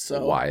 thankfully.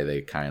 So why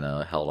they kind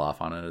of held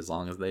off on it as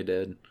long as they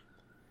did.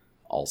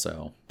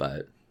 Also,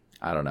 but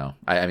I don't know.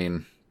 I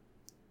mean,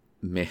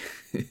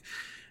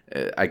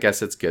 I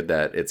guess it's good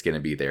that it's going to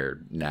be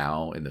there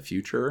now in the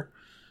future.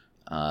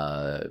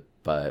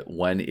 But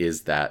when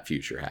is that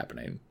future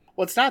happening?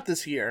 Well, it's not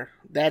this year.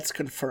 That's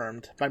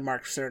confirmed by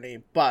Mark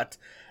Cerny, but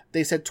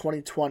they said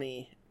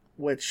 2020,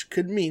 which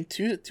could mean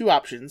two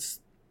options.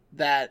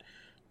 That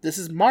this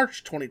is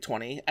March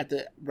 2020 at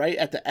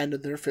the end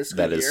of their fiscal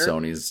year. That is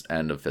Sony's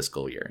end of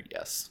fiscal year,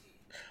 yes.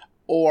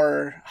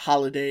 Or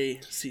holiday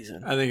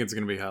season. I think it's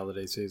going to be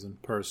holiday season,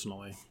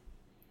 personally.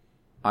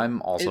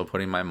 I'm also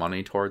putting my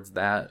money towards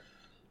that.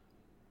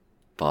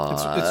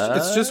 But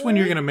it's just when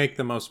you're going to make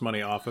the most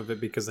money off of it,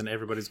 because then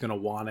everybody's going to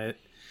want it.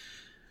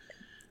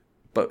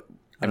 But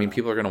I mean,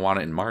 people are going to want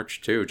it in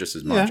March too, just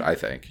as much, I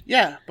think.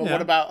 Yeah, but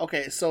what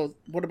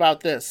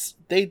about this?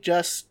 They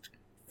just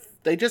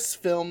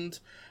filmed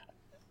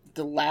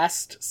the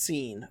last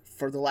scene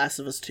for The Last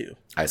of Us 2.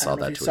 I saw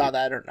that. If you saw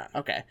that or not?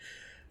 Okay.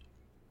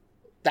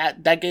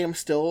 That game's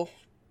still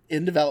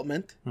in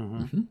development.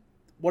 Mm-hmm.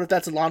 What if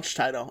that's a launch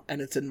title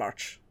and it's in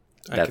March?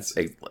 I could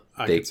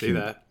see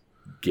that.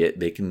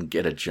 can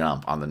get a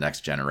jump on the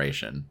next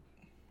generation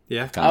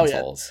Yeah.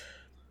 consoles.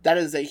 That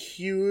is a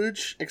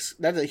huge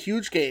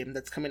game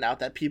that's coming out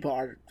that people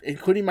are,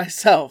 including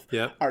myself,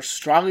 Yep. are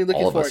strongly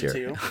looking All of us forward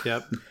here. to.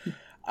 Yep.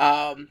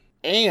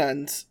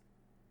 And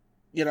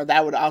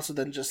that would also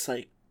then just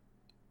like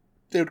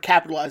they would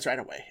capitalize right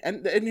away.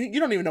 And you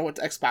don't even know what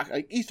the Xbox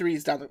like E3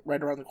 is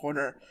right around the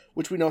corner,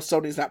 which we know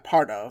Sony's not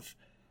part of.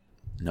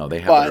 No, they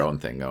have But- their own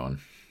thing going.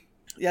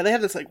 Yeah, they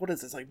have this like what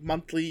is this like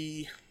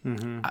monthly?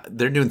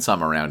 They're doing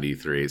some around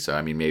E3, so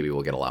I mean, maybe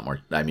we'll get a lot more.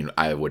 I mean,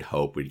 I would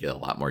hope we'd get a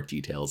lot more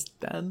details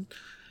then.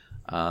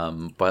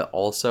 But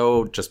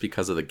also, just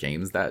because of the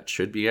games that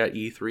should be at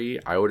E3,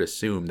 I would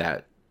assume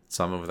that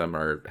some of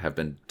them have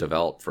been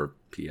developed for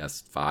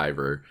PS5,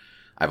 or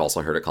I've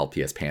also heard it called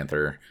PS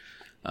Panther.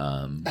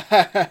 But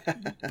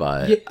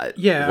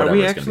Yeah, whatever are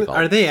we it's gonna be actually? called.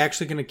 Are they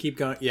actually going to keep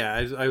going? Yeah,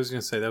 I was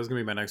going to say that was going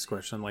to be my next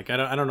question. Like, I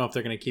don't know if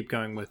they're going to keep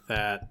going with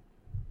that.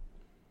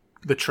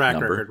 The track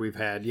Number? record we've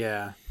had,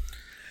 yeah.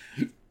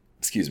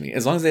 Excuse me.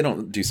 As long as they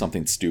don't do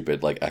something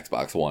stupid like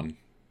Xbox One.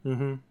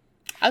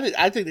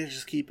 I think they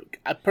just keep.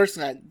 I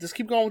just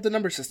keep going with the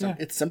number system. Yeah.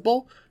 It's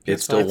simple.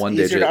 It's still one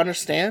easier digit. to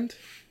understand.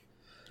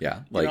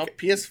 Yeah, Like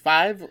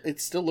PS5,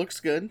 it still looks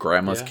good.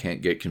 grandmas Yeah.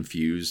 can't get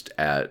confused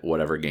at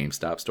whatever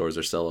GameStop stores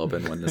are still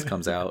open when this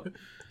comes out.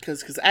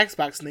 Because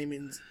Xbox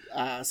naming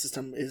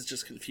system is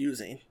just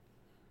confusing.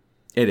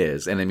 It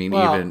is, and I mean,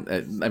 Well-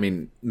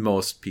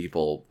 most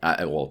people.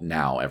 Well,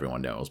 now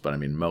everyone knows, but I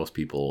mean, most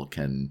people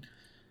can,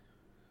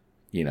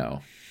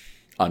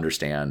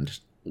 understand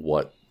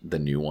what the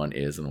new one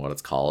is and what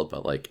it's called.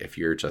 But like, if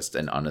you're just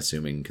an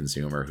unassuming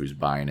consumer who's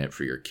buying it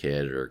for your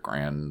kid or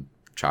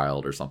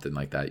grandchild or something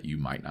like that, you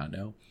might not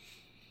know.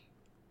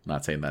 I'm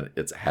not saying that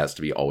it has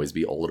to always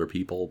be older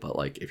people, but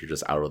like, if you're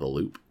just out of the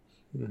loop,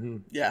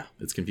 Yeah.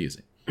 it's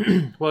confusing.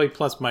 Well,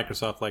 plus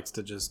Microsoft likes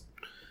to just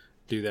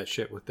do that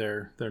shit with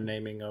their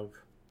naming of.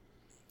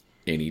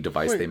 Any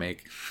device Wait. they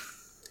make.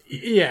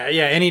 Yeah.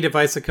 Any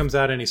device that comes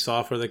out, any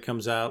software that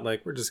comes out,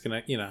 like we're just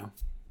gonna,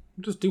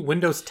 just do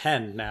Windows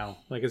 10 now.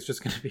 Like it's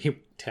just gonna be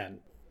 10.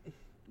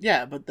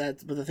 Yeah, but the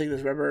thing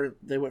is, remember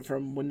they went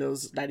from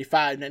Windows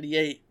 95,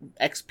 98,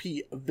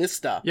 XP,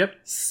 Vista, Yep.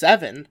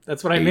 7,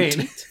 That's what I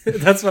mean.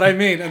 That's what I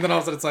mean. And then all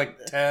of a sudden it's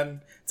like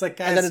 10. It's like,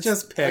 guys, and then it's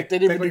just pick. like they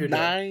didn't pick even what do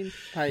you're doing.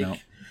 9.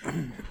 Like,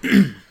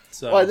 No.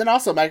 So, well, and then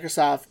also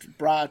Microsoft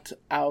brought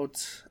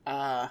out,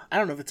 I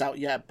don't know if it's out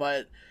yet,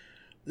 but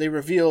they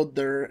revealed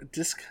their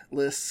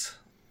diskless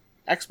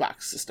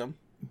Xbox system.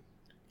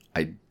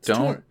 I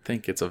don't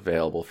think it's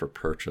available for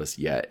purchase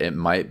yet. It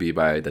might be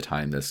by the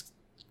time this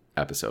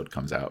episode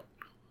comes out.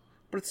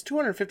 But it's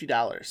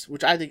 $250,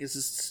 which I think is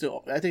just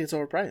I think it's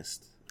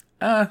overpriced.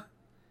 I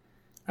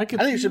I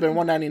think it should have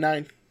been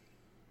 $199.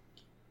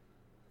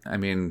 I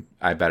mean,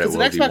 I bet it Because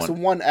will an be Xbox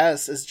one. One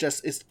S is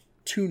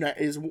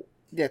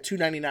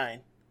 $299.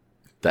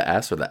 The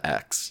S or the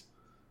X?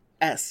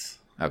 S.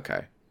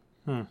 Okay.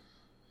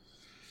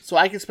 So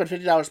I can spend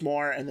 $50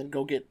 more and then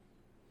go to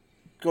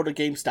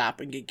GameStop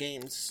and get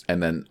games.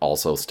 And then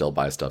also still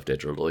buy stuff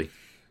digitally.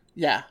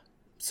 Yeah.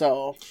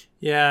 So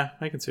Yeah,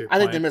 I can see your I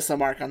think they point. missed the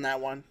mark on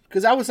that one.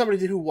 Because I was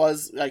somebody who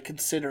was like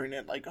considering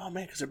it, like, oh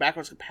man, because they're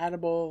backwards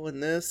compatible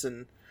and this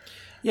and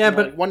Yeah,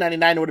 but but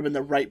 $199 would have been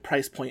the right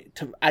price point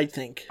to I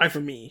think for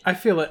me. I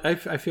feel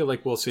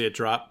like we'll see it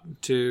drop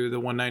to the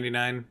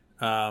 $199.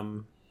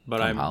 But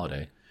Come I'm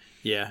holiday.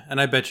 Yeah, and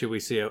I bet you we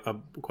see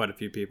quite a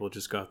few people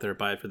just go out there and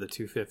buy it for the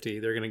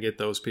 $250. They're going to get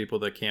those people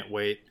that can't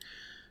wait.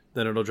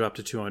 Then it'll drop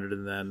to $200,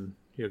 and then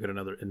you'll get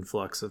another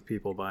influx of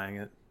people buying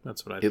it.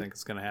 That's what I think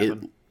is going to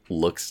happen. It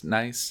looks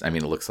nice. I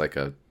mean, it looks like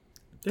the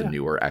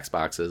newer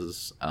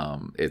Xboxes.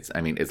 It's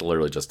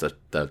literally just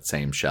the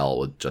same shell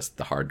with just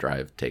the hard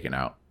drive taken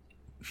out.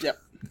 Yep.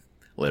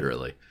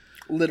 Literally.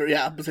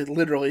 Yeah, but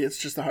literally it's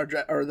just the hard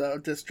drive or the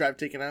disk drive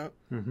taken out.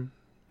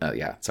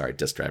 Yeah, sorry,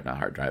 disk drive, not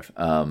hard drive.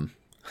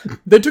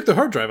 They took the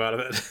hard drive out of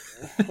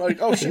it. Like,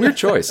 oh shit. Weird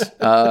choice.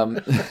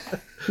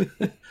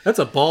 That's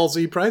a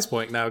ballsy price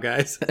point now,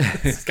 guys.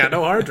 It's got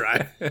no hard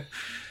drive.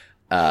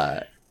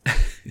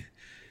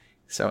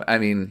 So I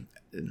mean,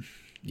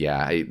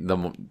 yeah, I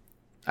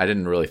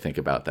didn't really think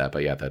about that,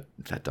 but yeah,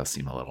 that does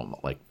seem a little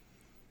like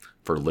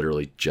for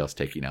literally just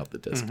taking out the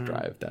disk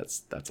drive.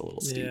 That's a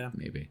little steep,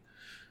 maybe,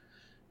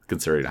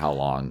 considering how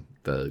long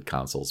the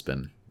console's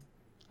been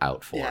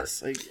out for.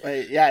 Yes,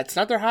 it's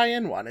not their high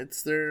end one.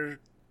 It's their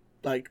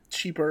like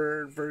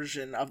cheaper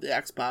version of the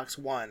Xbox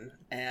One,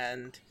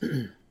 and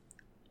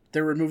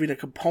they're removing a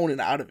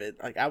component out of it.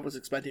 Like I was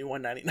expecting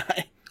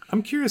 $199.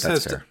 I'm curious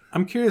That's as fair. to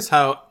I'm curious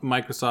how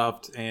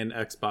Microsoft and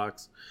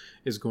Xbox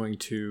is going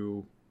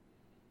to,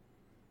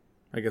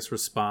 I guess,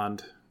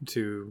 respond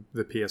to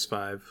the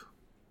PS5.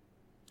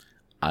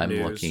 I'm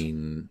news.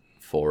 looking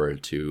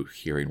forward to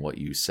hearing what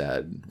you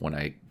said when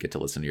I get to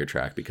listen to your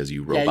track because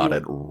you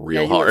roboted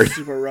real You hard. were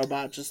super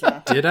robot just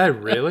now. Did I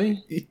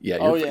really?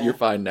 Yeah, you're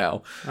fine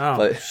now. Oh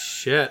But-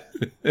 shit!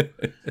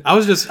 I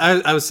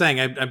was saying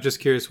I'm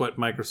just curious what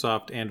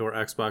Microsoft and or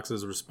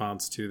Xbox's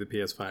response to the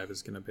PS5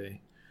 is going to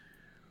be.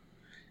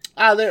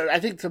 I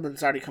think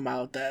something's already come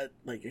out that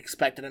like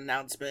expect an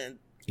announcement.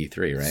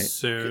 E3, right?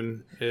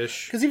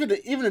 Soon-ish. Because even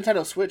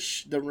Nintendo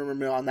Switch, the rumor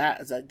mill on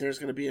that is that there's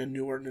going to be a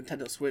newer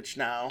Nintendo Switch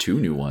now. 2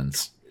 new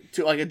ones.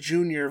 To like a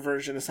junior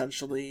version,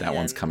 essentially. That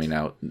one's coming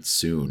out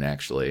soon,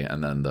 actually,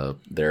 and then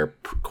their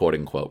quote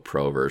unquote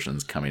pro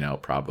version's coming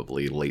out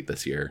probably late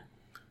this year.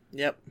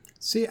 Yep.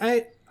 See,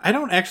 I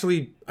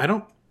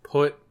don't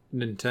put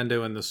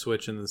Nintendo and the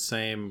Switch in the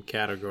same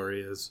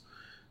category as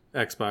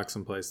Xbox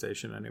and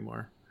PlayStation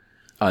anymore.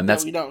 And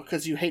that's, no, we don't,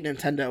 because you hate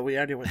Nintendo. We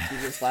already went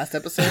through this last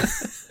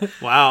episode.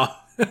 Wow.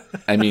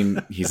 I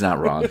mean, he's not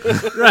wrong.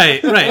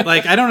 Right.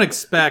 Like I don't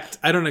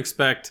expect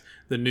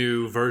the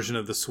new version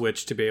of the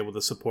Switch to be able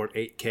to support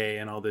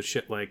 8K and all this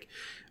shit. Like,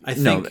 I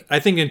think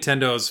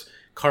Nintendo's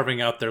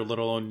carving out their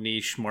little own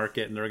niche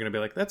market, and they're going to be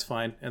like, "That's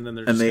fine," and then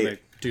they're just going to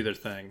do their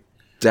thing.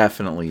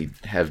 Definitely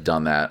have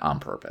done that on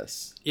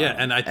purpose. Yeah,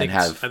 and I think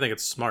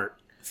it's smart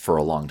for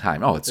a long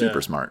time. Oh, it's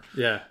super smart.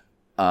 Yeah.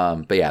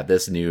 But yeah,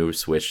 this new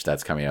Switch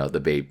that's coming out,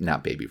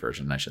 not baby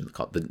version, I shouldn't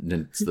call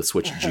it the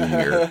Switch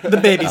Junior, the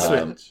baby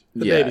Switch,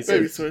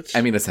 baby Switch.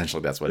 I mean,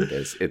 essentially that's what it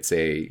is. It's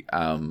a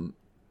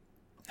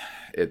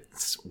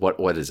it's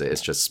what is it?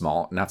 It's just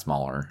small, not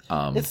smaller.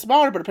 It's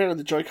smaller, but apparently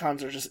the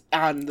Joy-Cons are just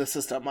on the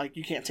system. Like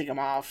you can't take them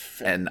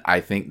off. And I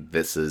think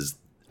this is.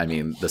 I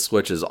mean, the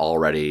Switch is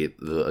already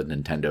the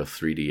Nintendo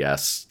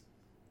 3DS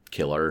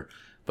killer,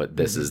 but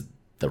this is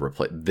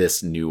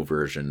this new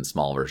version,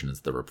 small version,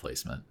 is the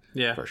replacement.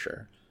 Yeah, for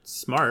sure.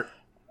 Smart.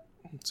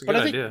 It's a but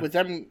good I think idea.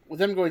 with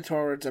them going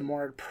towards a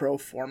more pro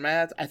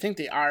format, I think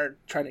they are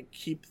trying to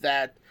keep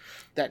that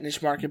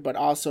niche market, but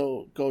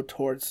also go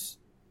towards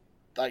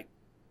like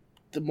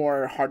the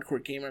more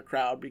hardcore gamer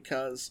crowd,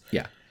 because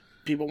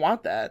people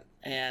want that,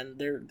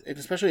 and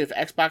especially if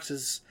Xbox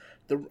is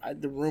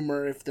the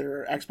rumor, if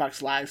their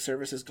Xbox Live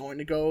service is going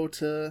to go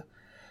to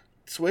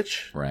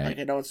Switch, right? Like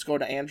I know it's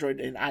going to Android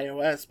and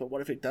iOS, but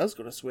what if it does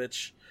go to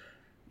Switch?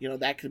 You know,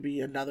 that could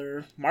be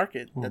another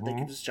market that they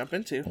could just jump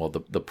into. Well,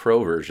 the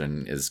Pro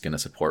version is going to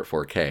support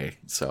 4K,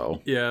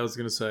 so yeah, I was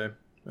going to say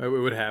we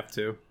would have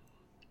to.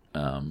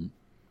 And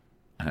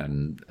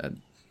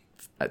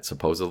at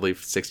supposedly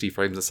 60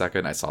 frames a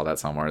second. I saw that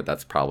somewhere.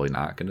 That's probably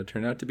not going to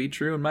turn out to be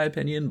true, in my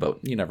opinion, but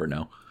you never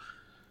know.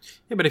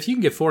 Yeah, but if you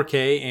can get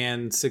 4K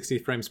and 60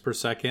 frames per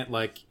second,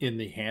 like in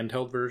the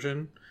handheld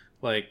version,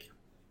 like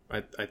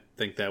I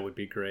think that would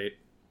be great.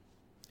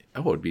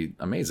 Oh, it would be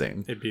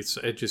amazing. It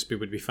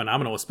would be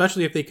phenomenal,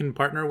 especially if they can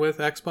partner with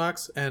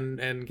Xbox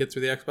and get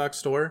through the Xbox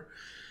store.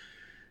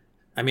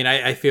 I mean,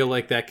 I feel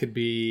like that could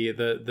be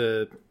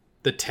the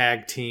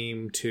tag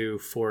team to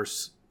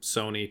force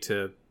Sony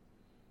to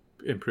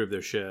improve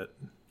their shit.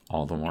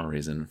 All the more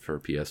reason for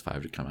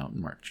PS5 to come out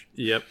in March.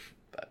 Yep.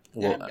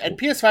 But, and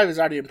PS5 has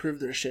already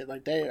improved their shit.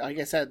 Like like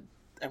I said,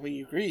 and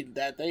we agreed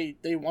that they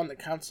won the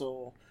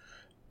console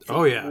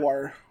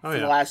war for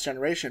the last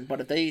generation. But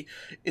if they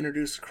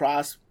introduce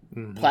cross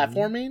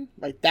platforming,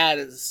 like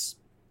that'd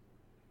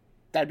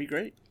be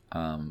great.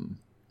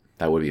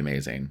 That would be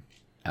amazing.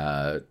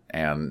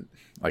 And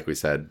like we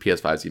said,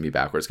 PS5 is gonna be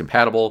backwards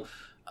compatible.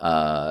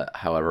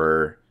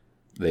 However,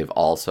 they've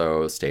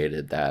also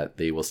stated that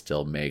they will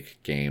still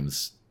make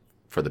games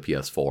for the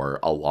PS4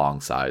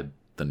 alongside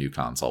the new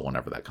console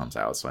whenever that comes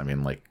out. So I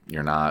mean, like,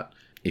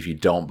 if you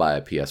don't buy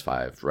a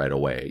PS5 right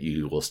away,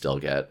 you will still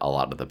get a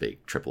lot of the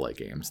big AAA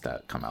games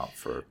that come out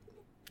for,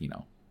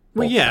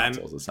 well, yeah,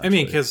 consoles, I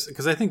mean,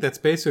 because I think that's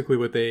basically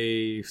what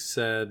they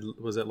said.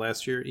 Was it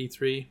last year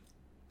E3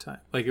 time?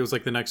 Like it was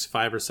like the next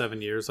 5 or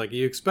 7 years. Like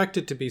you expect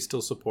it to be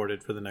still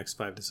supported for the next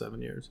 5 to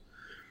 7 years.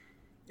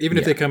 Even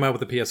if they come out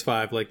with the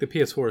PS5, like the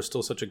PS4 is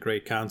still such a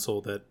great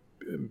console that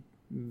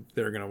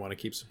they're going to want to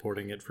keep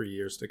supporting it for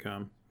years to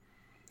come.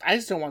 I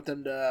just don't want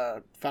them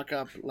to fuck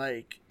up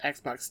like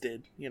Xbox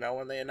did,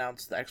 when they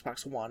announced the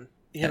Xbox One.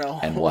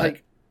 And what?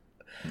 Like,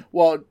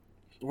 well,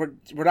 we're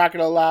not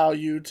going to allow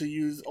you to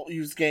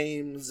use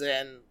games,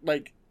 and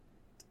like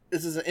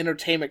this is an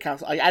entertainment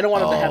console. Like, I don't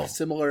want them to have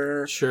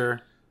similar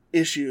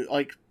issue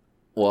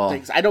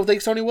things. I don't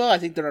think Sony will. I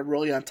think they're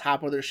really on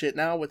top of their shit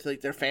now with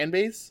like their fan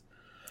base.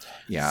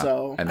 Yeah,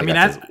 so and they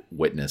got to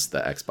witness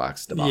the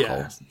Xbox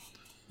debacle.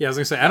 Yeah, I was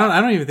gonna say I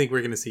don't even think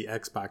we're gonna see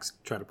Xbox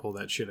try to pull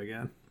that shit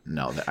again.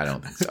 No, I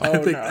don't think so.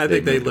 I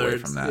think they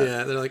learned from that.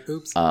 Yeah, they're like,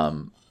 oops.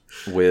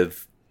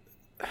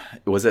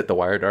 Was it the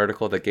Wired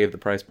article that gave the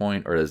price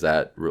point, or was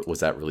that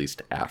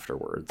released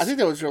afterwards? I think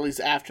that was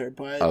released after,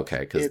 but okay,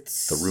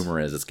 because the rumor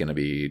is it's going to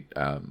be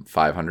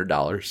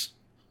 $500.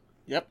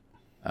 Yep.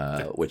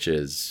 Which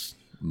is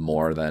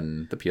more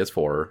than the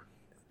PS4,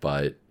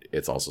 but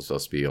it's also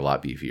supposed to be a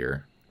lot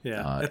beefier.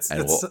 Yeah,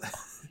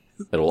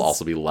 it'll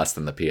also be less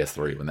than the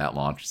PS3 when that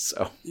launched.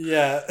 So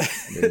yeah,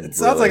 it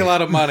sounds like a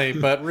lot of money,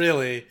 but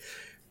really,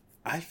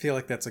 I feel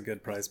like that's a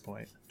good price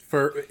point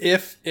for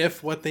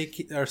if what they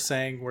are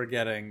saying we're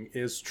getting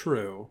is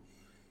true,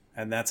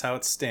 and that's how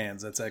it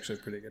stands. That's actually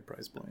a pretty good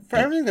price point for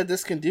everything that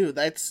this can do.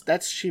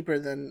 That's cheaper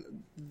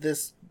than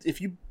this.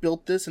 If you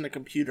built this in a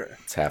computer,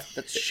 it's half.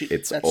 That's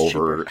it's that's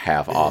over cheaper.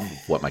 half off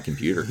of what my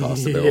computer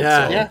costs to build.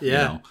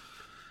 Yeah.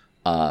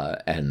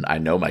 And I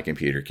know my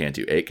computer can't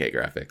do 8K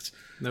graphics.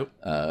 Nope.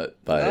 But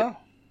Oh.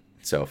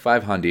 so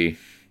 500,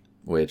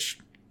 which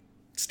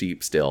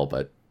steep still,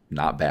 but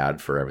not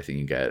bad for everything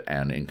you get,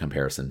 and in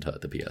comparison to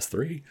the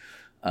PS3.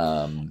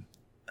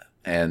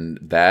 And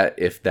that,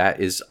 if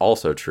that is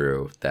also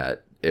true,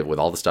 that with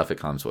all the stuff it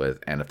comes with,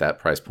 and if that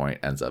price point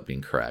ends up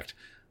being correct,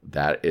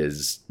 that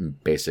is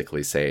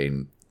basically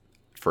saying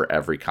for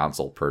every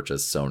console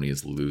purchase,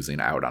 Sony's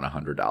losing out on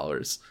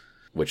 $100,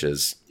 which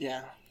is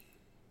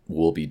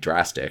will be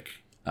drastic.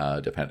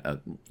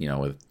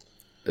 With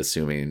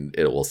assuming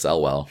it will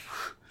sell well.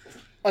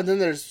 And then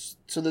there's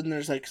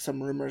like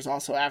some rumors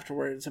also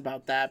afterwards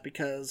about that,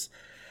 because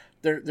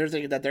they're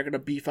thinking that they're going to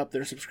beef up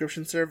their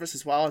subscription service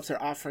as well if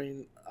they're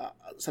offering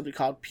something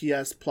called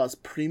PS Plus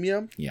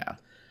Premium. Yeah,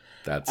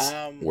 that's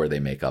where they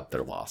make up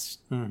their loss.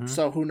 Mm-hmm.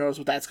 So who knows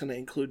what that's going to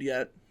include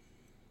yet?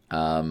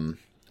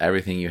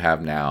 Everything you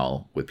have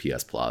now with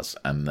PS Plus,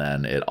 and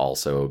then it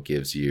also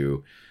gives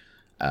you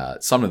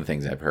some of the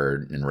things I've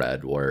heard and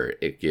read where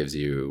it gives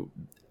you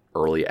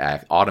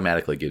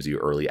automatically gives you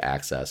early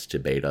access to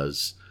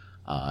betas,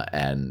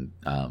 and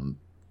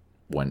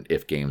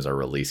if games are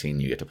releasing,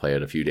 you get to play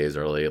it a few days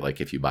early.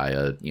 Like if you buy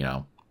a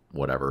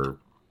whatever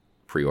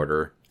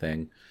pre-order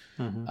thing.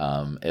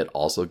 Mm-hmm. It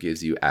also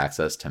gives you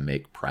access to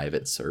make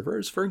private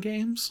servers for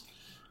games.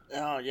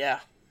 Oh yeah.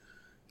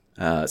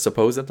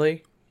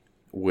 Supposedly,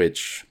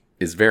 which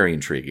is very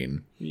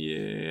intriguing.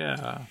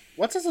 Yeah.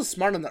 What's also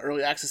smart on the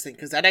early access thing,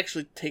 because that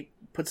actually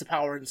puts the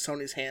power in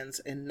Sony's hands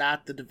and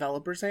not the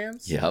developers'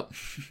 hands. Yep.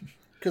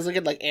 Because look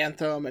at like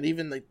Anthem, and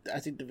even like I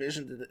think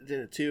Division did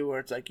it too, where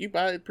it's like you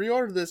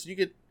pre-order this, you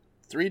get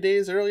 3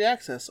 days early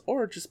access,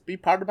 or just be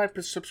part of my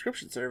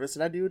subscription service,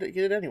 and I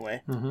get it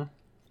anyway. Mm-hmm.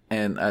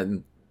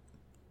 And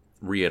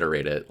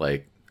reiterate it,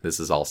 like this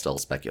is all still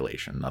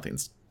speculation.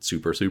 Nothing's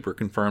super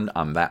confirmed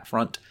on that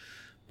front,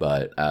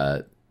 but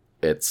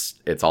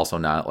it's also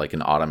not like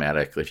an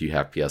automatic. If you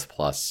have PS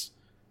Plus,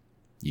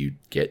 you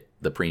get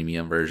the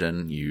premium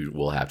version. You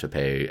will have to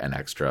pay an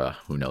extra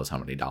who knows how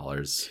many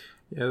dollars.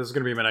 Yeah, this is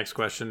going to be my next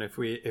question. If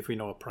we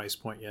know a price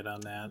point yet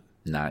on that.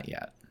 Not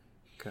yet.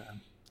 Okay.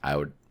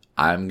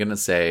 I'm gonna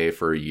say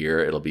for a year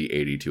it'll be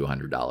 $80 to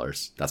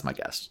 $100. That's my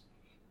guess.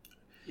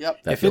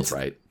 Yep. That feels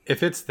right.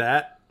 If it's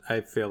that,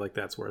 I feel like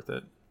that's worth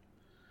it.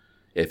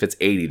 If it's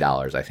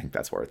 $80, I think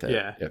that's worth it.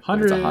 Yeah. If it's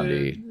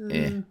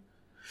 $100,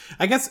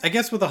 I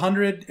guess with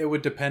 100, it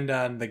would depend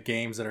on the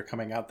games that are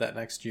coming out that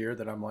next year.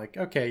 That I'm like,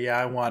 okay, yeah,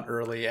 I want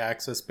early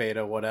access,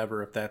 beta,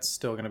 whatever. If that's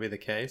still going to be the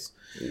case.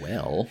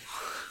 Well,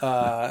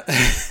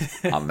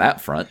 on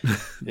that front,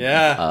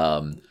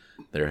 yeah,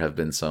 there have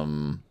been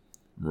some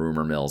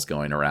rumor mills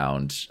going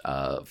around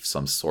of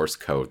some source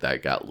code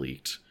that got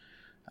leaked.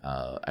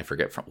 I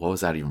forget what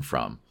was that even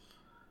from.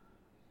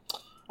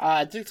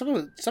 I think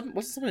something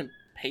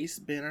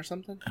Pastebin or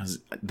something.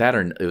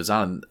 It was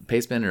on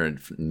Pastebin or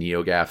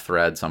NeoGAF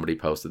thread. Somebody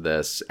posted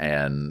this,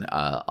 and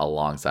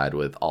alongside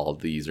with all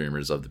these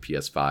rumors of the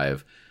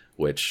PS5,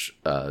 which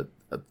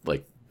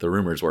like the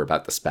rumors were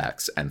about the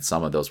specs, and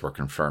some of those were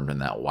confirmed in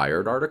that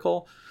Wired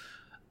article.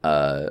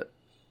 And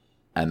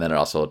then it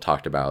also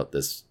talked about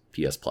this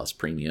PS Plus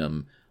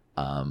Premium,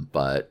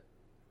 but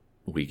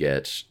we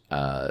get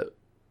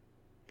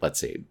let's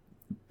see,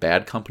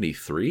 Bad Company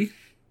 3.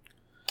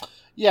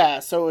 Yeah,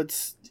 so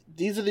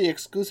these are the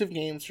exclusive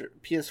games for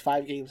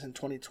PS5 games in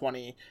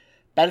 2020.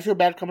 Battlefield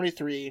Bad Company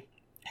 3,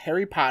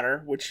 Harry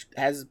Potter, which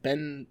has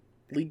been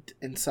leaked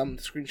in some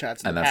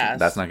screenshots in the past.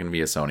 That's not going to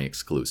be a Sony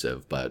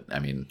exclusive, but I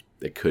mean,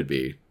 it could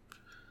be.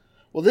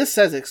 Well, this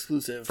says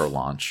exclusive. For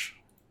launch.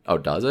 Oh,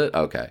 does it?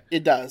 Okay.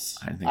 It does.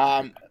 I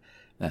think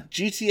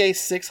GTA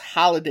 6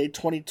 Holiday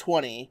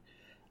 2020,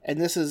 and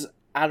this is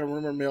on a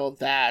rumor mill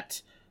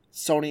that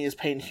Sony is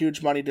paying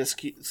huge money to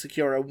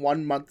secure a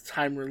 1 month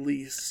time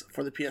release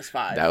for the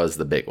PS5. That was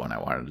the big one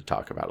I wanted to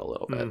talk about a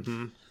little bit.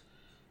 Mm-hmm.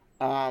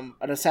 An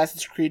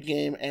Assassin's Creed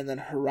game, and then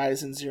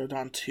Horizon Zero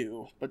Dawn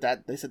 2, but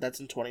they said that's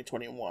in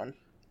 2021.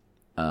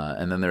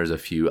 And then there's a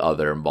few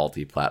other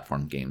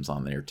multi-platform games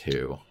on there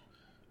too.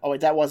 Oh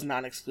wait, that was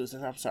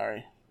non-exclusive. I'm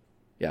sorry.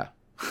 Yeah.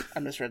 I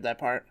misread that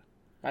part.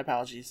 My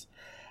apologies.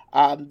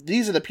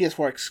 These are the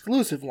PS4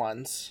 exclusive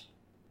ones.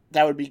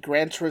 That would be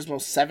Gran Turismo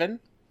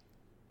 7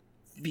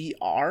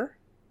 VR,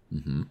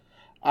 Mm-hmm.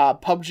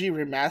 PUBG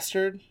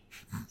Remastered,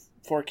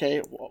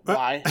 4K.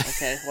 Why?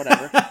 Okay,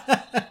 whatever.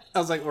 I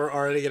was like, we're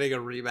already getting a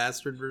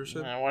remastered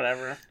version.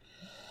 Whatever.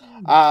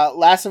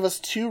 Last of Us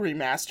 2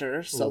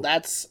 Remaster. So Ooh.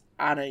 that's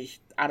on a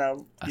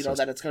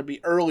that it's going to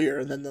be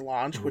earlier than the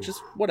launch, which is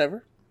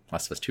whatever.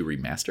 Last of Us 2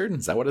 Remastered?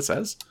 Is that what it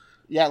says?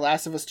 Yeah,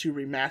 Last of Us 2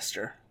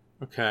 Remaster.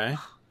 Okay.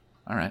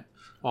 All right.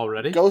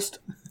 Already? Ghost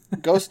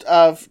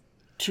of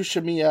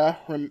Tsushima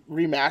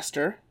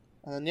Remaster.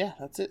 And then, yeah,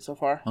 that's it so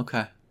far.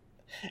 Okay.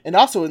 And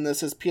also in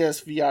this is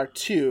PSVR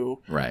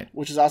 2, Right.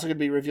 which is also going to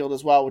be revealed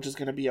as well, which is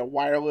going to be a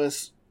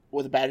wireless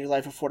with a battery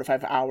life of 4 to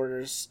 5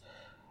 hours.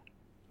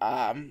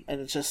 And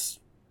it's just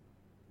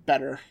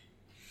better.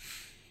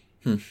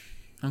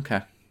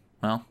 Okay.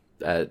 Well,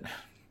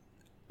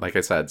 like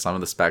I said, some of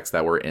the specs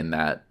that were in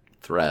that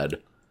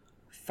thread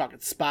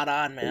fucking spot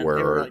on, man. They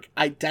Were were like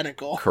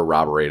identical.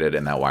 corroborated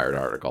in that Wired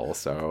article.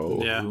 So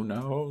Yeah. who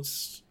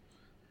knows?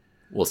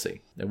 We'll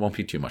see. It won't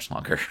be too much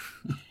longer.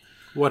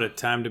 What a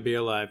time to be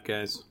alive,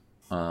 guys.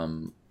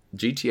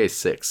 GTA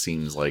 6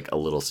 seems like a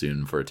little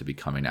soon for it to be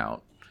coming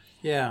out.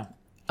 Yeah.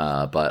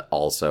 But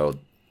also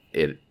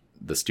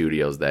the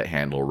studios that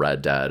handle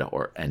Red Dead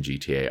and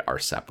GTA are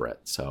separate.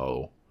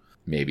 So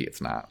maybe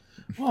it's not.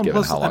 Well, Given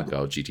plus, how long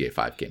ago GTA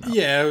 5 came out.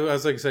 Yeah, I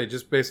was like to say,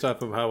 just based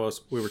off of how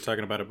else we were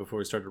talking about it before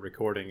we started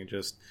recording,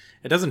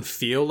 it doesn't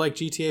feel like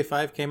GTA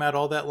 5 came out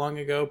all that long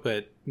ago,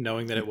 but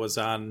knowing that it was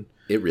on...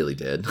 It really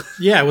did.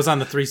 Yeah, it was on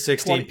the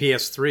 360 and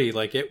PS3,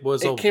 like it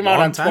was It a came long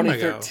out in time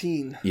ago.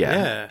 2013.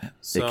 Yeah.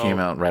 So, It came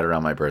out right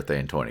around my birthday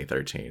in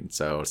 2013.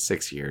 So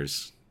 6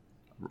 years.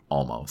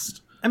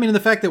 Almost. I mean, the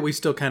fact that we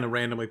still kind of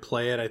randomly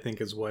play it, I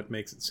think, is what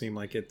makes it seem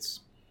like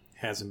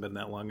hasn't been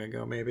that long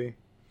ago, maybe.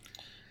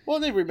 Well,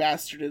 they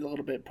remastered it a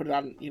little bit, put it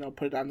on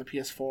the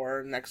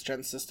PS4 next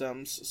gen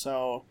systems.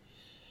 So,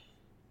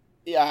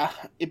 yeah,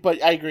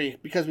 but I agree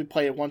because we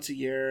play it once a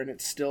year and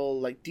it's still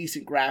like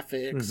decent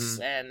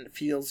graphics and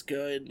feels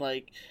good.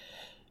 Like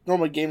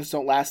normally games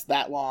don't last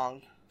that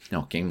long.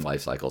 No, game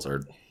life cycles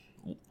are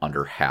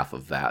under half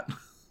of that.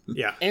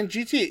 Yeah, And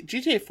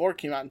GTA 4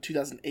 came out in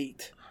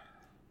 2008.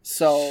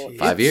 So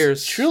 5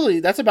 years. Truly,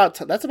 that's about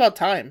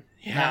time.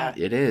 Yeah,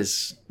 it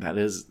is.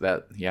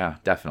 That. Yeah,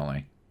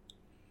 definitely.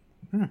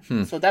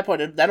 So at that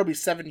point, that'll be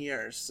 7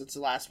 years since the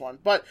last one.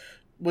 But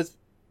with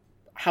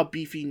how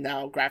beefy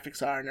now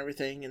graphics are and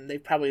everything, and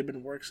they've probably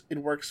been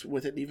works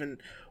with it even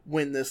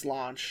when this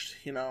launched,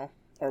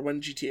 or when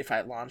GTA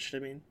 5 launched. I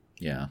mean,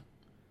 Yeah,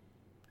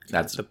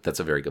 that's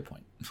a very good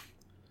point.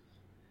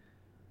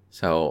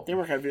 So they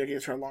work on video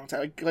games for a long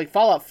time. Like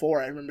Fallout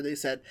 4, I remember they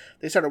said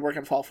they started working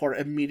on Fallout 4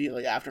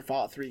 immediately after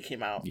Fallout 3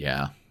 came out.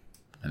 yeah,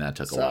 and that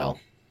took a while.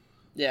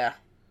 Yeah.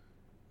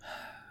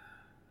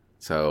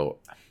 So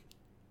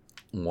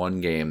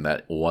one game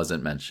that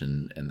wasn't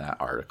mentioned in that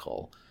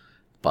article,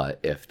 but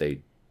if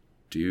they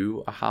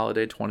do a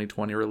holiday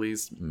 2020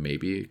 release,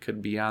 maybe it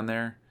could be on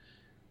there,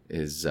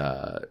 is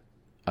a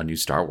new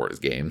Star Wars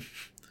game.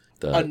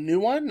 A new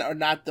one, or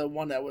not the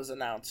one that was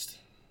announced?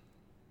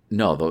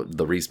 No,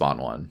 the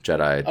Respawn one,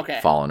 Jedi Okay.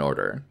 Fallen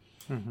Order.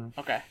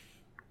 Okay.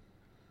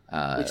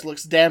 Which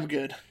looks damn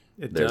good.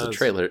 There's a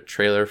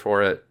trailer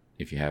for it.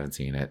 If you haven't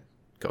seen it,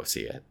 go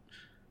see it.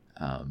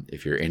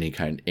 If you're any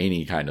kind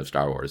of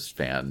Star Wars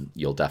fan,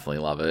 you'll definitely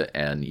love it.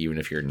 And even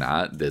if you're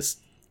not, this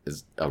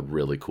is a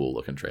really cool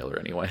looking trailer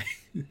anyway.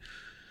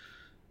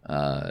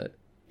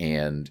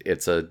 And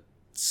it's a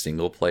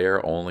single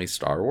player only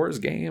Star Wars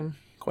game? ?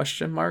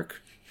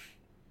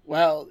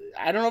 Well,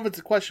 I don't know if it's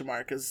a question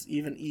mark, because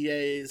even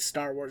EA's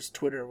Star Wars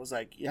Twitter was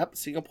like, yep,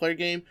 single player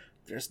game.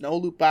 There's no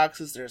loot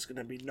boxes. There's going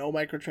to be no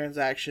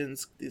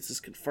microtransactions. This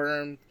is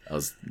confirmed.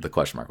 The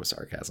question mark was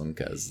sarcasm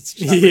because it's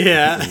just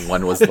Yeah.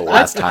 when was the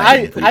last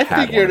time we've I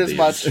had figured one of as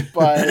much, these?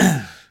 but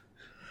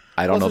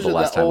I don't know Those the are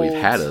last the time we've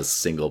old- had a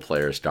single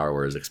player Star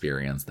Wars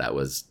experience that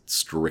was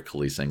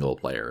strictly single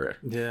player.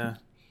 Yeah.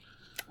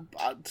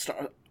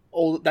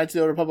 old Knights of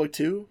the Old Republic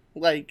 2,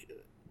 like,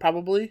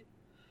 probably.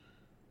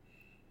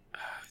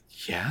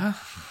 Yeah.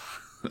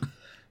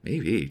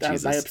 Maybe. That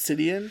was by Jesus.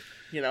 Obsidian,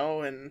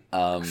 and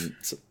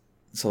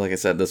So like I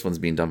said, this one's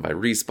being done by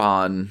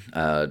Respawn,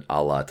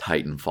 a la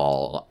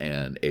Titanfall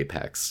and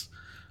Apex.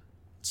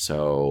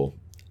 So,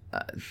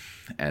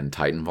 and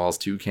Titanfall's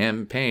 2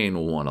 campaign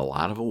won a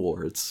lot of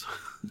awards.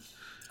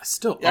 I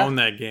still own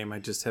that game. I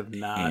just have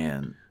not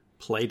And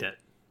played it.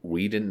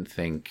 we didn't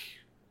think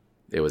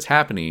it was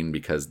happening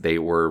because they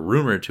were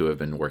rumored to have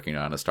been working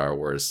on a Star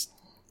Wars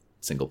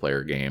single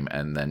player game,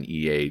 and then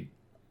EA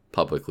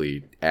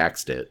publicly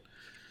axed it.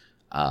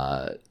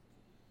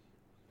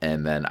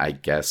 And then I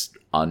guess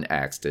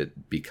unaxed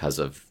it because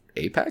of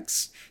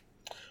Apex?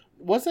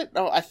 was it?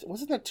 No,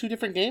 wasn't that 2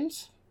 different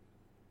games?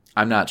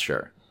 I'm not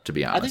sure, to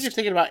be I honest. think you're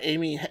thinking about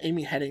Amy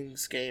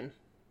Hennig's game,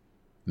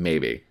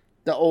 Maybe.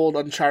 the old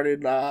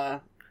Uncharted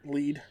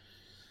lead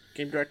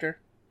game director.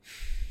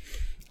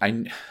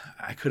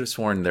 I could have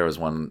sworn there was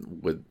one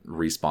with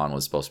Respawn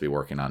was supposed to be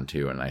working on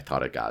too, and I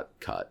thought it got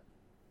cut.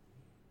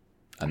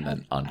 And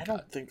then uncut. I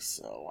don't think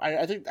so.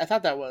 I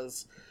thought that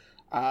was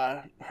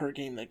her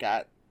game that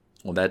got.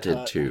 Well, that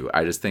did too.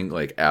 I just think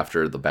like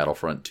after the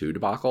Battlefront 2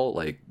 debacle,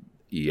 like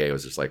EA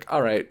was just like,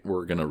 all right,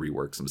 we're going to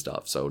rework some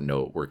stuff. So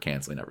no, we're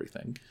canceling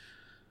everything.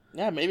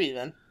 Yeah, maybe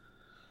then.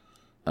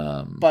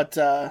 But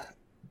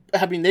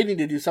I mean, they need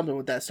to do something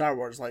with that Star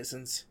Wars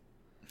license,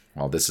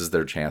 Well, this is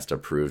their chance to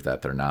prove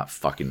that they're not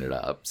fucking it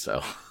up.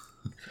 So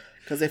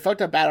because they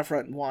fucked up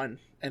Battlefront 1,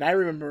 and I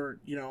remember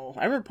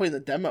playing the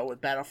demo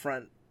with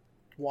Battlefront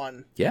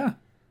 1 yeah,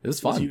 it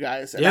was with fun. you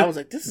guys, and Yeah. I was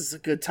like, this is a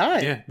good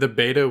time. Yeah, the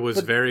beta was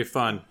very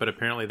fun, but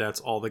apparently that's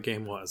all the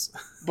game was.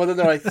 But then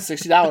they're like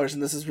 $60,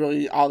 and this is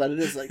really all that it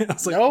is. Like, I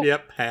was like, no,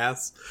 yep,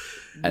 pass.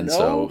 And no.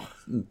 so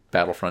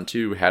Battlefront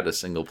 2 had a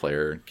single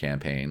player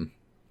campaign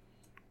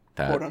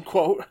that quote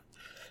unquote.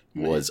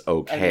 was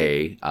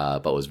okay,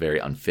 but was very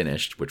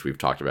unfinished, which we've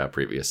talked about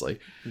previously.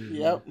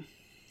 Yep.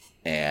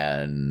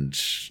 and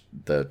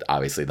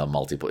obviously the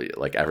multiplayer,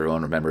 like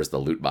everyone remembers the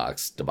loot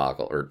box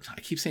debacle, or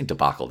I keep saying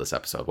debacle this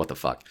episode. What the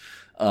fuck?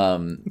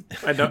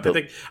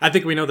 I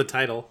think we know the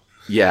title.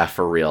 Yeah,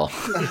 for real.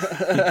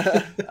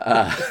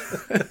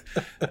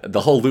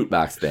 The whole loot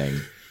box thing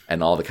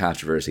and all the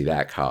controversy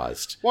that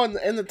caused. Well,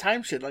 and the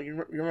time shit. Like,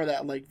 you remember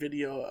that like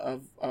video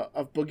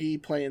of Boogie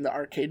playing the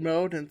arcade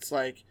mode, and it's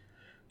like,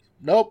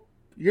 nope,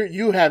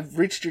 you have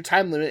reached your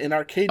time limit in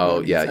arcade mode. Oh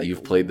yeah, like,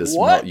 you've played this.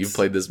 You've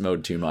played this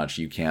mode too much.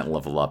 You can't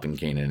level up and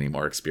gain any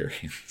more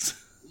experience.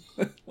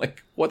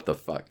 Like, what the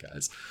fuck,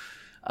 guys?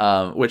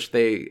 Which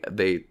they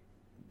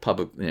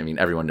publicly. I mean,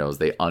 everyone knows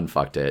they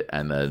unfucked it,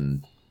 and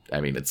then. I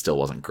mean, it still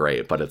wasn't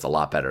great, but it's a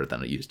lot better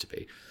than it used to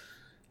be.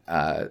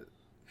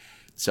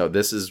 So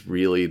this is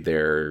really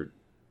their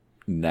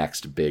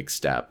next big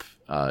step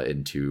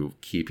into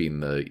keeping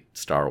the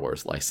Star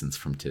Wars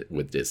license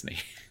with Disney.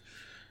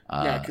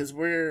 Yeah, because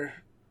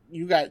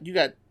you got.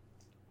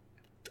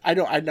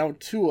 I know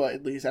two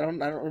at least. I don't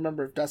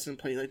remember if Dustin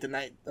played like the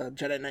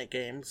Jedi Knight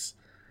games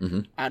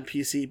on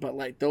PC, but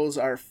like those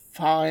are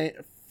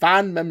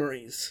fond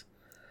memories.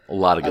 A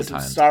lot of good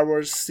times. Star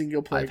Wars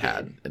single player I've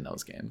had in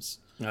those games.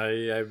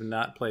 I've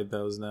not played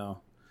those,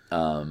 no.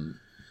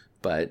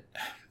 But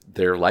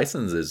their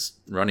license is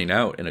running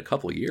out in a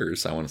couple of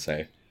years, I want to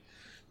say.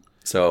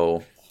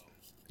 So,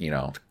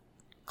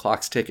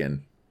 clock's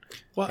ticking.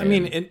 Well, I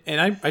mean,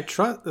 and I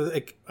trust,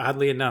 like,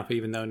 oddly enough,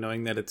 even though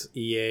knowing that it's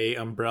EA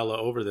umbrella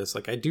over this,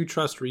 like, I do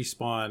trust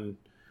Respawn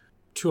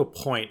to a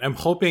point. I'm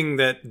hoping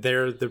that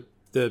they're the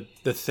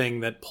thing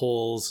that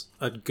pulls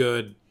a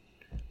good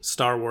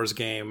Star Wars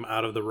game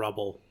out of the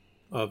rubble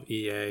of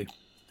EA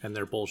and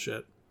their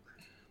bullshit.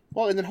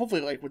 Well, and then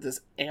hopefully, like, with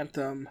this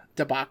Anthem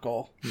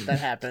debacle that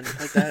happened,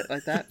 like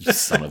that.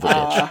 Son of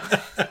a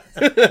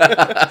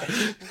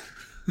bitch.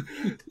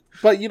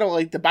 But,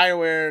 like, the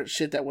BioWare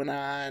shit that went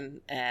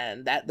on,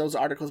 and those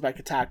articles by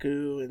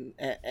Kotaku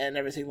and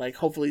everything, like,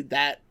 hopefully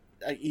that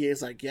EA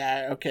is like,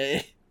 yeah,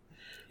 okay.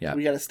 Yeah.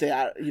 We got to stay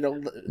out,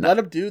 let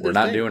them do this. We're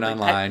not doing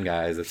online,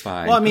 guys. It's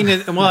fine. Well, I mean,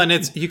 and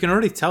it's, you can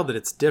already tell that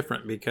it's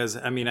different because,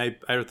 I mean, I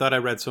thought I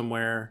read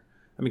somewhere,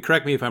 I mean,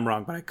 correct me if I'm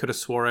wrong, but I could have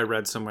swore I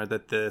read somewhere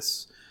that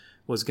this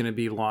was going to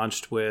be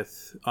launched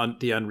with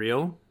the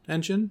Unreal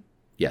Engine.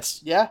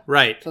 Yes. Yeah.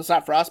 Right. So it's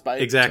not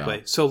Frostbite.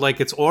 Exactly. So like,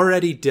 it's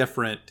already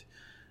different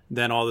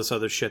than all this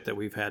other shit that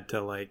we've had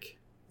to like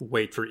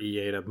wait for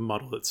EA to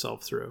muddle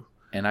itself through.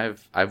 And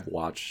I've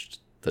watched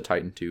the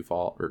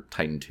Titanfall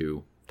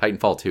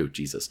 2,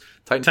 Jesus.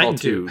 Titanfall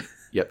 2.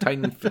 Yep,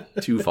 Titan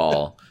 2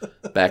 Fall,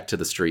 Back to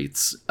the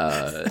Streets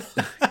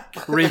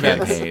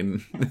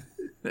campaign.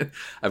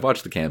 I've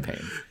watched the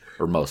campaign,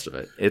 or most of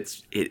it.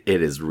 It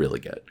is really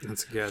good.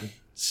 That's good.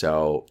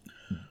 So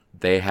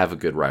they have a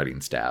good writing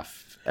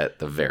staff at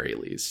the very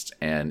least.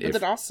 And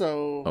then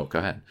also... Oh, go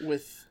ahead.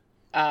 With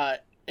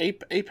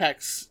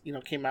Apex,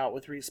 came out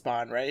with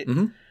Respawn, right?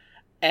 Mm-hmm.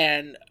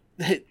 And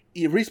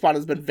Respawn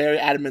has been very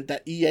adamant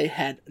that EA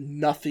had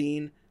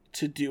nothing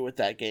to do with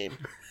that game.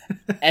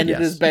 And yes.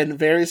 It has been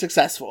very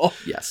successful.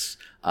 Yes.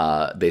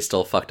 They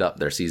still fucked up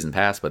their season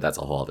pass, but that's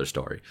a whole other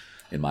story,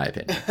 in my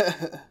opinion.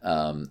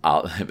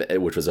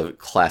 Which was a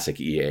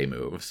classic EA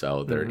move.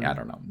 So I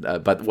don't know.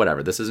 But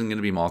whatever. This isn't going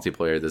to be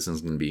multiplayer. This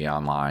isn't going to be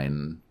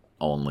online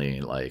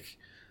only. Like,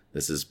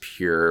 this is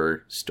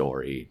pure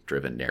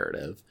story-driven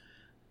narrative.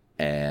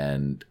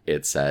 And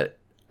it's set...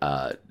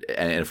 and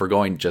if we're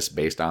going just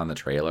based on the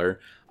trailer,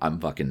 I'm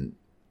fucking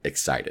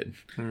excited.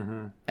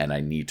 Mm-hmm. And I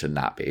need to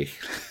not be.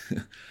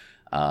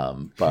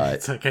 But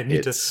it's like I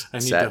need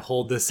to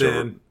hold this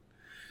in.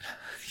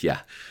 Yeah.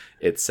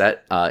 It's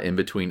set in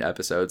between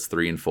episodes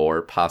 3 and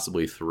 4,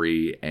 possibly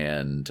 3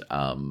 and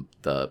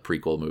the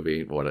prequel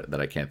movie that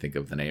I can't think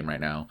of the name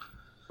right now.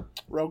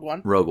 Rogue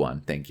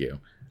One, thank you.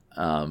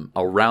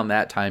 Around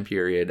that time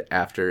period,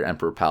 after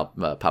Emperor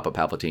Papa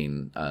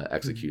Palpatine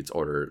executes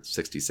Order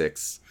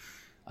 66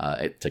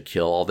 to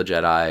kill all the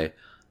Jedi,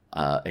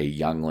 a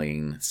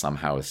youngling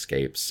somehow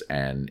escapes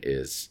and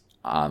is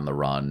on the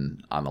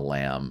run, on the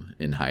lam,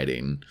 in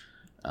hiding,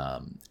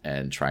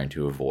 and trying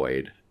to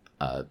avoid,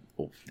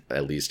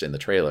 at least in the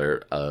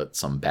trailer,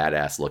 some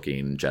badass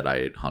looking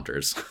Jedi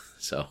hunters.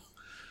 So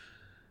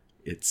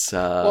it's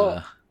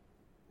well,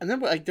 and then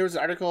like there was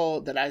an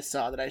article that I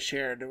saw that I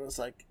shared. It was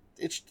like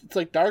it's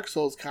like Dark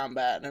Souls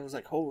combat, and I was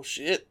like, oh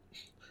shit.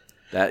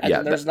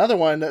 There's another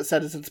one that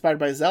said it's inspired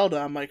by Zelda.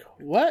 I'm like,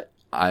 what?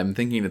 I'm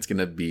thinking it's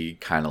gonna be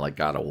kind of like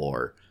God of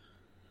War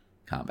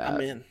combat.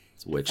 I'm in.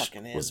 Which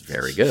was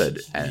very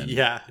good and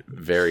yeah,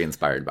 very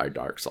inspired by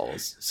Dark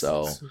Souls.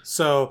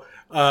 So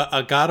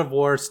a God of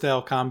War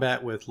style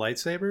combat with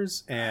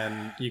lightsabers,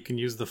 and you can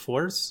use the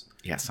Force.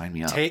 Yeah, sign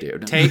me up,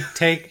 dude.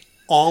 Take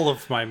all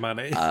of my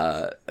money.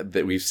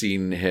 That we've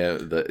seen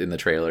him in the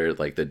trailer,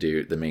 like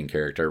the main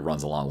character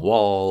runs along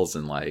walls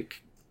and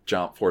like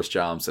force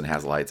jumps and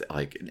has lights.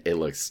 Like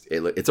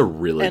it's a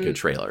really good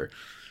trailer.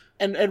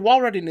 And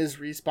wall running is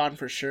Respawn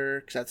for sure,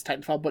 because that's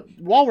Titanfall, but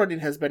wall running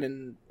has been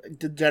in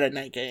the Jedi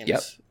Knight games.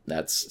 Yep.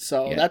 That's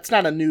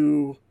not a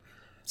new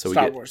So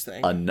Star we get Wars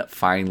thing.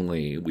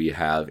 Finally, we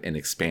have an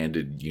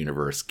expanded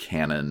universe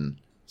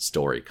canon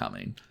story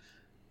coming.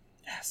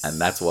 Yes.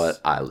 And that's what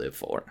I live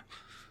for.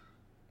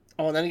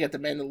 Oh, and then you got the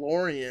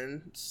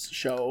Mandalorian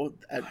show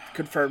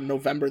confirmed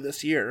November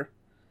this year.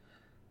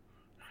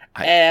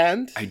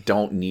 I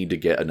don't need to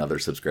get another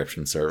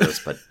subscription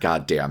service, but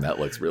goddamn, that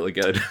looks really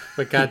good.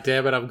 But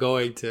goddamn it, I'm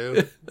going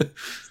to.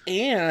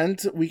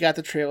 And we got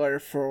the trailer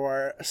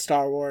for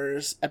Star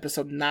Wars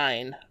Episode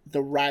 9,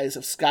 The Rise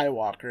of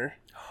Skywalker.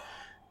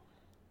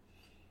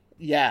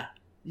 Yeah.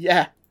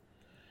 You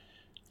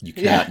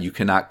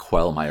cannot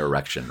quell my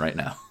erection right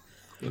now.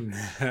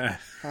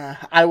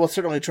 I will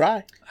certainly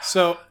try.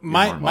 So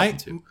more than welcome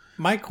to.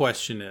 my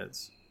question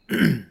is,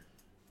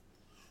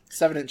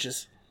 7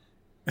 inches.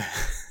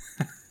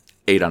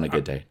 8 on a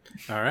good day.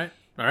 all right,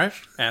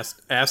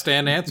 asked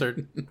and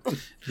answered.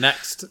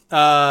 Next,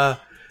 so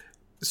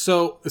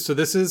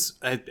this is,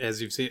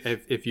 as you've seen,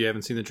 if you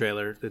haven't seen the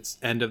trailer, it's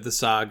end of the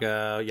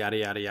saga, yada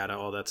yada yada,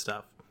 all that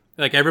stuff.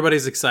 Like,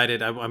 everybody's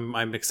excited.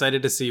 I'm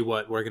excited to see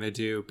what we're gonna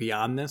do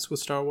beyond this with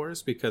Star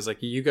Wars, because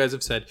like you guys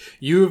have said,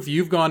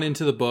 you've gone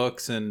into the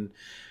books and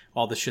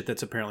all the shit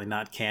that's apparently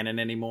not canon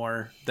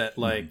anymore that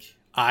like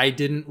I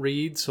didn't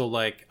read. So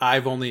like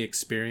I've only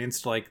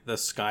experienced like the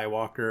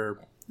Skywalker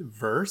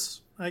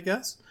verse, I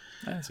guess.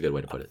 That's a good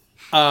way to put it.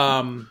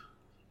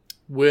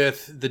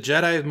 With the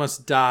Jedi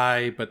must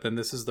die, but then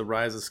this is the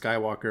Rise of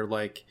Skywalker.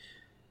 Like,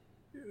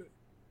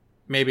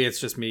 maybe it's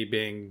just me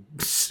being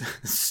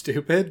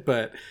stupid,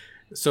 but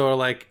so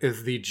like,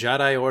 is the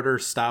Jedi Order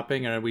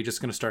stopping, and are we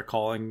just going to start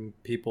calling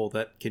people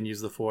that can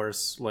use the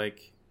Force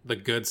like the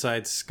good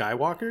side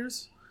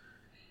Skywalkers?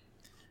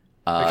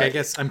 Like, I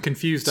guess I'm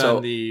confused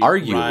on the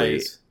arguably,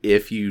 Rise.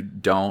 if you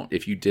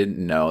didn't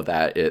know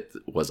that it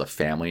was a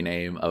family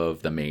name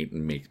of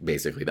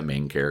basically the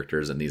main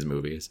characters in these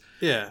movies,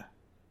 Yeah.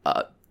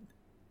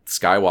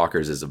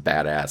 Skywalkers is a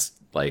badass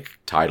like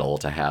title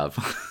to have.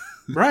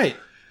 Right.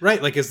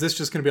 Like, is this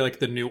just going to be like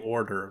the new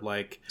order?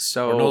 Like,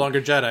 So we're no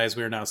longer Jedis,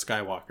 we're now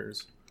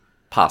Skywalkers.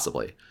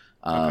 possibly.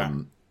 Okay.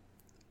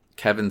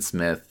 Kevin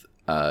Smith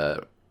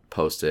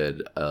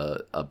posted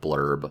a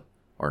blurb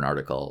or an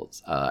article,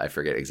 I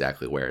forget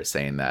exactly where,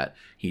 saying that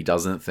he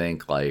doesn't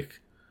think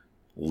like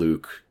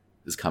Luke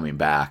is coming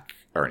back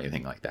or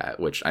anything like that,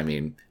 which I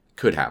mean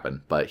could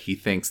happen, but he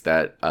thinks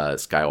that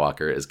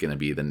Skywalker is going to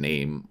be the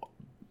name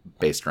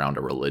based around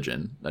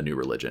a new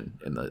religion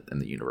in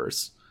the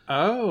universe.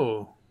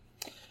 Oh.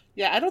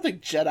 Yeah, I don't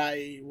think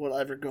Jedi will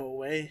ever go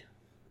away,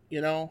 you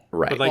know?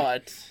 Right. But,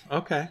 like,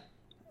 okay.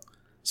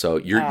 So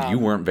you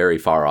weren't very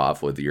far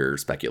off with your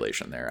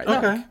speculation there,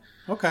 I think.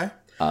 Okay.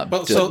 But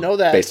Just so know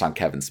that based on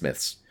Kevin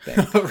Smith's thing,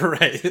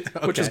 right.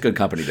 Okay. which is good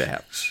company to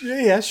have.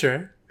 Yeah,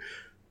 sure.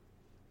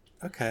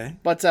 Okay.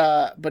 But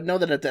know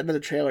that at the end of the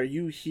trailer,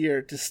 you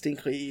hear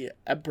distinctly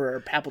Emperor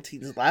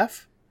Palpatine's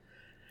laugh.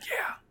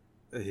 Yeah.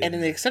 And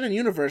in the extended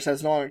universe,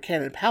 as no longer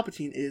canon,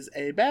 Palpatine is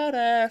a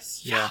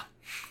badass. Yeah.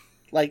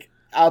 Like,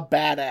 a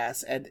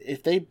badass. And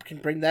if they can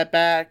bring that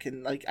back,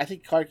 and like, I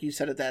think Clark, you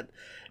said it that,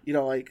 you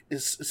know, like,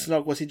 is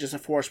Snoke, was he just a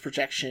force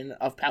projection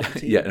of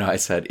Palpatine? Yeah, no, I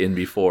said in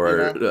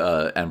before You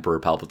Emperor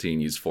Palpatine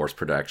used force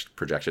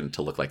projection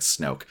to look like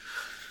Snoke,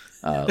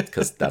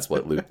 because that's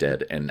what Luke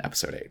did in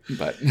Episode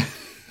 8.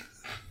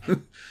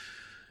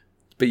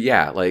 But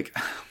yeah, like,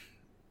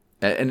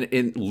 and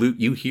in Luke,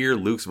 you hear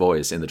Luke's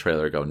voice in the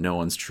trailer go, "No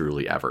one's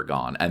truly ever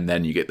gone," and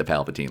then you get the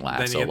Palpatine laugh.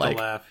 Then you So get like,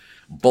 the laugh.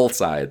 both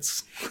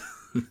sides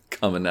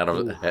coming out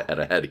of at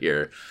a head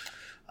here.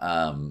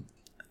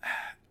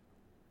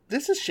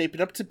 This is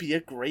shaping up to be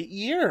a great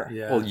year.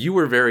 Yeah. Well, you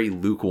were very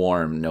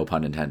lukewarm, no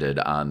pun intended,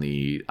 on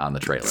the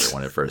trailer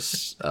when it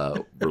first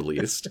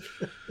released.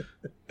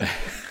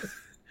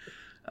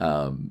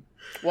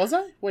 Was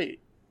I? Wait.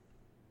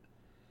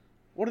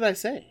 What did I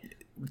say?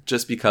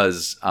 Just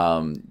because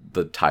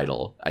the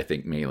title, I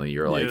think mainly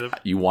you're like, Yeah.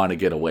 you want to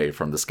get away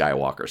from the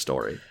Skywalker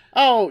story.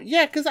 Oh,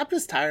 yeah, because I'm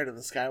just tired of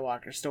the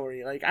Skywalker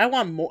story. Like, I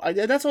want more.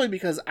 That's only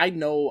because I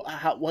know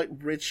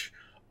what rich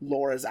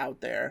lore is out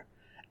there.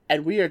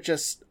 And we are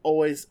just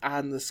always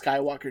on the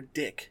Skywalker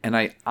dick. And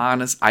I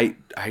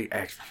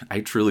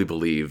truly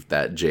believe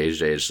that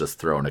JJ is just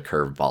throwing a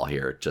curveball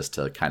here just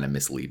to kind of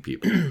mislead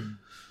people.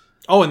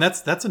 Oh, and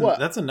that's What?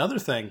 that's another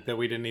thing that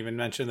we didn't even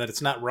mention, that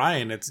it's not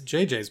Ryan, it's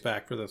JJ's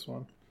back for this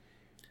one.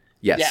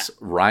 Yes, Yeah.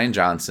 Ryan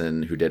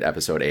Johnson, who did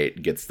Episode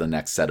 8, gets the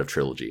next set of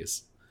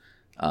trilogies.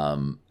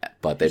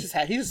 But they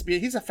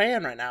He's a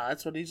fan right now.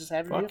 That's what he's just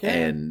having. Fuck to be a yeah.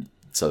 fan. And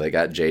so they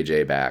got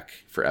JJ back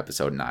for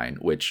Episode 9,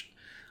 which,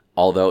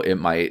 although it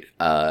might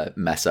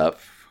mess up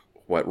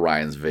what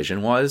Ryan's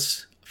vision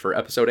was for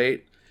Episode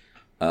 8,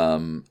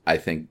 I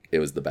think it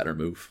was the better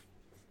move.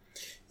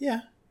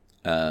 Yeah.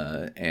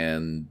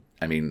 And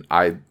I mean,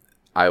 I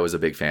was a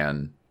big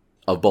fan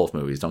of both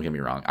movies. Don't get me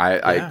wrong.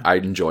 I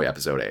enjoy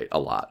Episode 8 a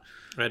lot,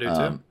 I do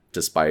too.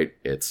 despite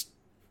its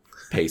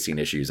pacing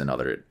issues and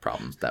other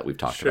problems that we've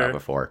talked Sure. about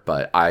before.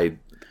 But I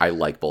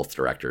like both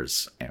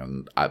directors,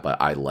 but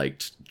I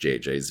liked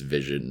JJ's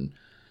vision.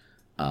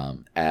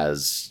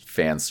 As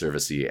fan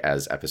servicey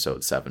as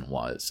Episode 7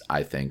 was,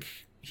 I think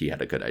he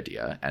had a good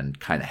idea and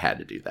kind of had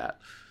to do that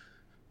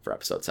for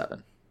episode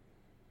 7.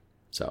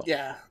 So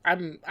yeah,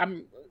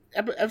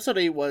 episode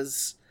 8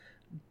 was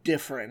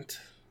different,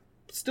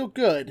 still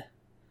good,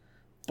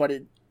 but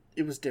it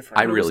was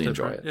different. I really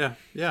enjoy it.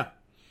 Yeah.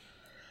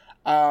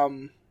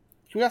 Can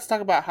we also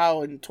talk about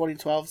how in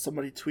 2012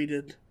 somebody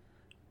tweeted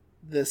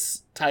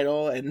this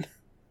title and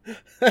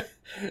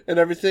and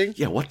everything?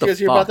 Yeah, what the fuck? You guys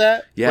hear fuck? about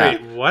that? Yeah.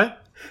 Wait,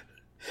 what?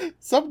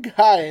 Some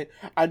guy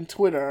on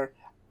Twitter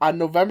on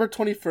November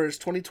 21st,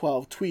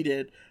 2012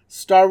 tweeted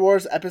Star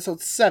Wars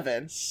Episode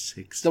 7,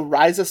 6 The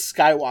Rise of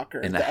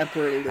Skywalker, and The a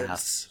Emperor half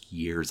Lives.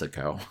 years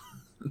ago.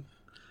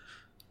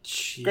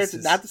 Jesus.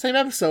 Granted, not the same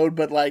episode,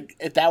 but like,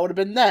 if that would have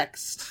been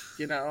next,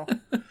 you know?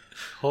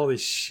 Holy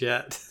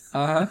shit.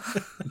 Uh-huh.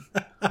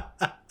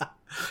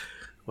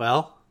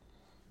 Well,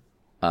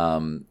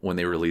 When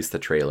they released the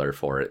trailer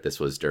for it, this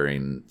was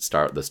during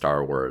the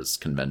Star Wars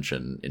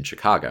convention in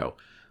Chicago,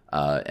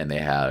 and they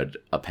had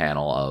a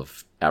panel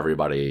of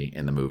everybody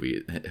in the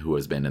movie who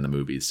has been in the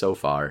movies so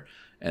far,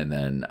 and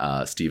then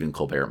Stephen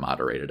Colbert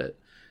moderated it,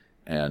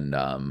 and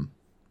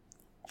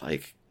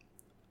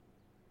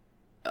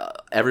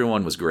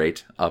everyone was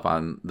great up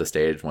on the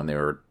stage when they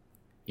were,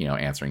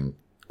 answering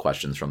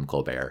questions from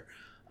Colbert,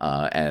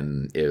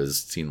 and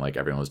seemed like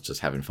everyone was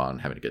just having fun,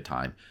 having a good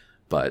time.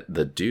 But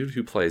the dude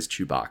who plays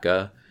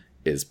Chewbacca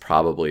is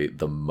probably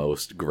the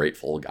most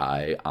grateful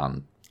guy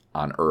on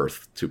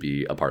Earth to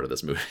be a part of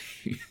this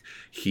movie.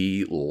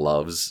 He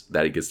loves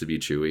that he gets to be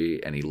Chewie,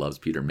 and he loves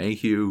Peter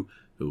Mayhew,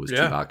 who was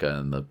Chewbacca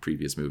in the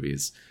previous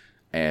movies,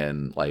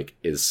 and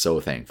is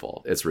so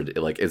thankful. It's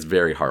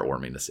very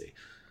heartwarming to see.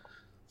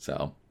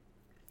 So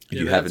if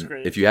you haven't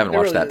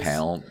watched really that is.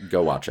 panel,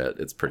 go watch it.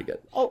 It's pretty good.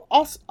 Oh,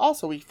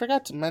 also, we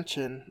forgot to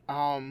mention,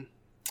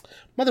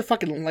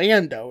 motherfucking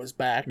Lando is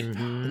back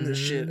in this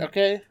shit,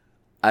 okay?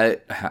 I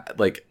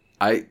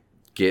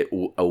get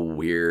a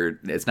weird,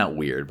 it's not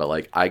weird,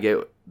 but I get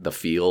the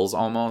feels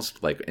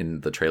almost like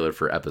in the trailer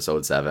for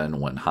episode 7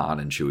 when Han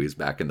and Chewie's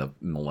back in the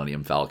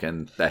Millennium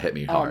Falcon. That hit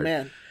me hard. Oh,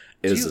 man.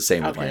 It was the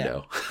same with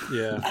Lando.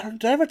 yeah.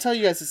 Did I ever tell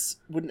you guys this?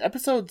 When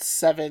episode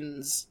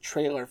 7's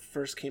trailer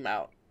first came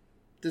out,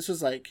 this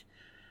was I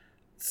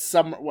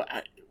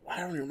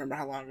don't even remember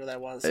how long ago that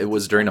was. It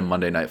was during a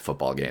Monday Night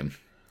Football game,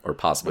 or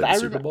possibly the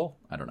Super Bowl.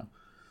 I don't know.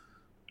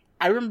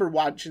 I remember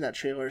watching that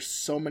trailer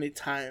so many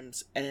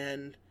times,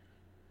 and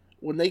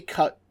when they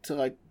cut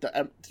to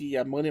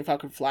the Millennium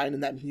Falcon flying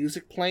and that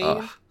music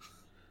playing,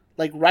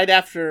 right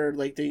after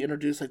they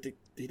introduce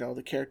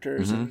the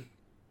characters and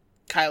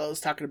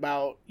Kylo's talking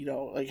about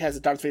has a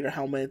Darth Vader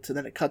helmet, and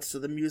then it cuts to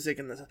the music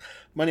and the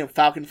Millennium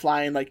Falcon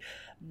flying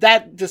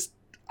that just.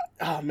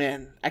 Oh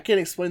man, I can't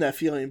explain that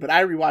feeling, but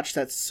I rewatched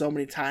that so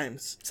many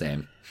times.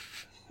 Same.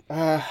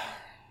 I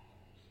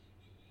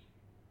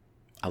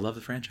love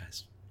the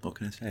franchise. What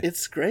can I say?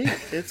 It's great.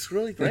 It's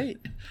really great.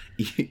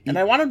 And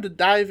I want him to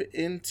dive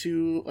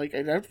into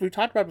we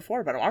talked about it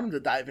before, but I want him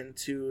to dive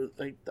into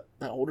the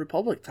Old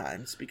Republic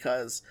times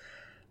because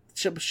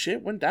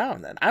shit went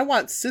down then. I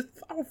want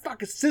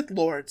fucking Sith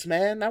Lords,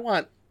 man. I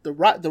want the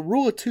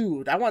Rule of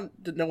Two. I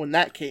want to know when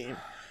that came.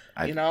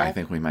 I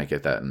think we might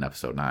get that in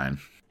episode 9.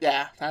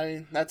 Yeah, I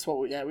mean that's what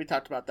we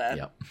talked about that.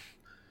 Yep.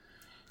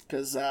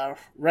 Because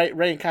Rey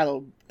and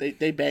Kylo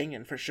they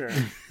banging for sure.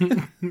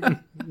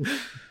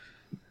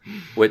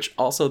 Which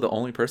also the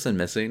only person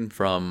missing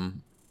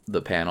from the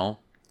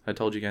panel I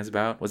told you guys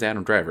about was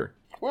Adam Driver.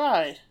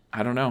 Why?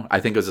 I don't know. I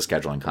think it was a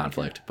scheduling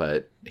conflict,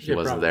 but he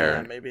wasn't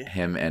there. Yeah, maybe.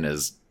 Him and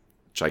his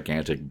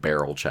gigantic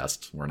barrel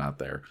chest were not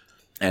there,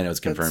 and it was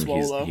confirmed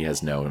he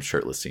has no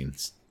shirtless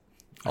scenes.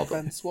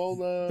 Ben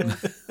Swallow.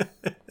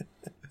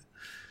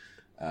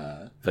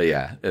 But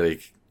yeah,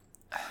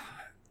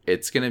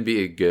 it's gonna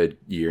be a good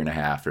year and a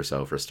half or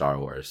so for Star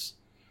Wars,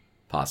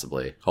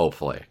 possibly,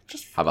 hopefully.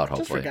 How about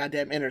hopefully? Just for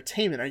goddamn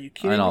entertainment, are you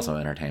kidding? And me? also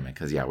entertainment,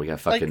 because we got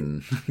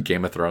fucking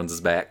Game of Thrones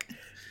is back.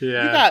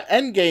 Yeah. You got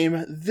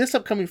Endgame this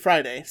upcoming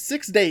Friday,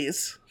 6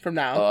 days from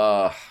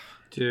now.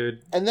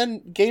 Dude. And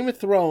then Game of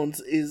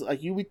Thrones is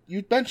you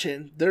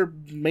mentioned their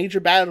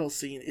major battle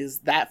scene is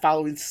that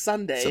following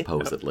Sunday.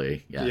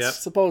 Supposedly, yes. Yep.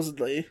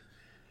 Supposedly.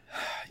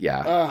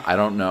 Yeah, I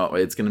don't know.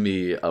 It's going to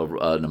be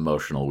an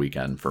emotional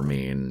weekend for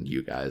me and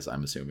you guys,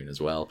 I'm assuming,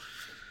 as well.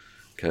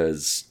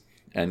 Because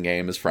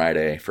Endgame is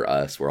Friday for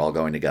us. We're all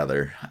going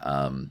together.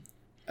 And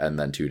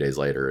then 2 days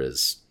later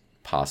is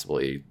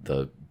possibly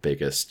the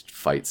biggest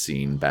fight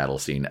scene, battle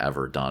scene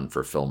ever done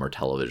for film or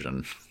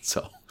television.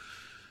 So,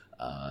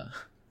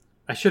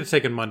 I should have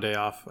taken Monday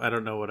off. I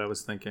don't know what I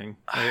was thinking.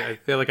 I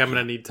feel like I'm going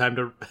to need time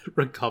to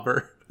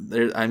recover.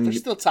 There's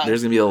still time.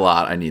 There's going to be a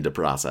lot I need to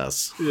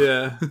process.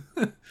 Yeah.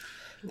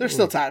 There's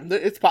still time.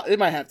 It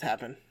might have to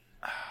happen.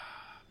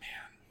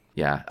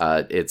 Yeah,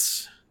 I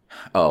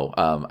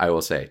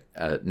will say,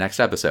 next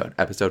episode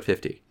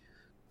 50,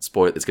 it's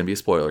going to be a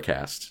spoiler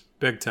cast.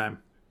 Big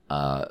time.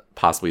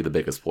 Possibly the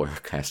biggest spoiler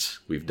cast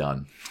we've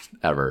done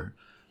ever,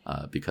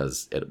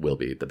 because it will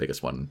be the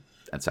biggest one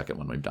and second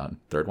one we've done.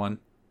 Third one?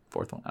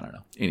 Fourth one? I don't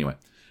know. Anyway,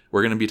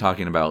 we're going to be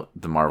talking about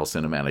the Marvel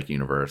Cinematic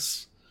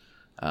Universe,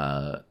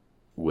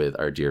 with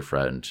our dear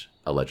friend,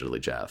 Allegedly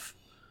Jeff.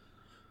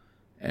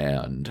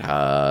 And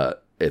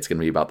it's going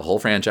to be about the whole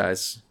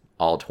franchise,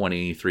 all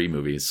 23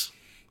 movies.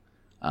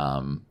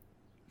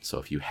 So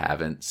if you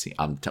haven't seen,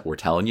 we're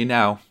telling you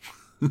now,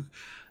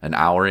 an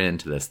hour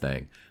into this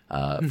thing,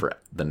 for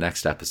the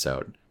next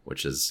episode,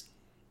 which is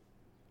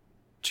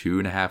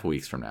 2.5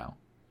 weeks from now.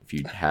 If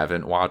you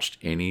haven't watched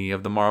any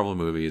of the Marvel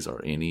movies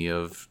or any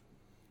of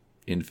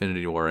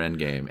Infinity War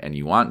Endgame and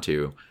you want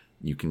to,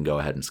 you can go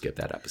ahead and skip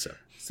that episode.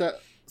 So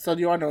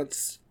do you want to know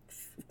it's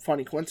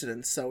funny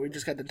coincidence? So we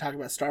just got to talk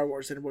about Star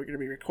Wars, and we're going to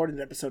be recording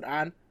the episode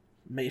on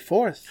May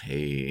 4th.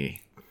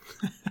 Hey.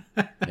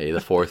 May the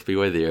 4th be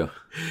with you.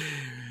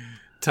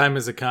 Time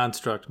is a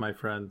construct, my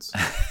friends.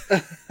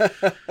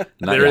 Not,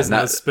 there is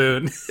no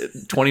spoon.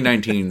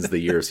 2019 is the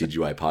year of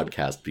CGI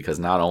podcast, because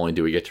not only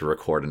do we get to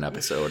record an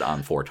episode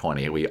on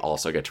 420, we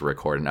also get to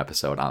record an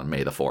episode on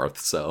May the 4th.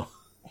 So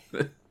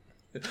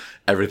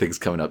everything's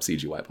coming up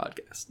CGI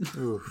podcast.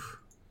 Oof.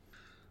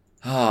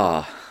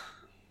 Ah,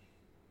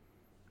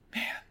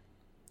 man.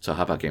 So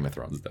how about Game of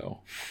Thrones,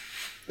 though?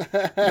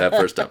 That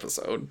first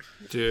episode,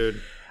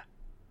 dude.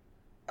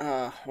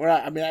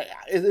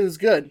 It was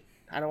good.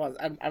 I don't want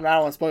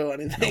to spoil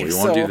anything. No, we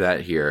won't do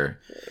that here.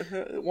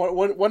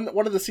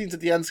 One of the scenes at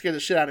the end scared the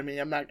shit out of me.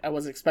 I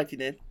wasn't expecting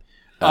it.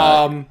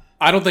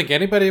 I don't think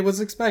anybody was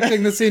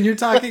expecting the scene you're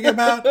talking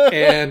about,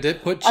 and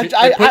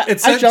it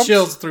sent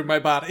chills through my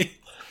body.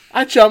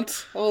 I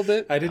jumped a little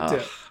bit. I did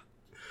too.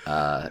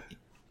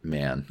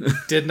 Man,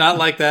 did not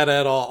like that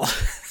at all.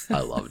 I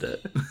loved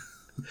it.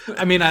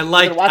 I mean, I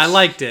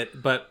liked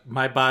it, but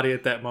my body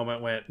at that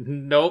moment went,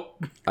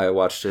 nope. I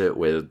watched it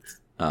with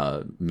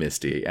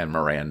Misty and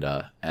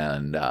Miranda,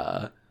 and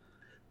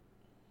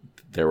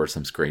there were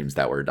some screams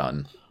that were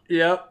done.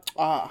 Yep.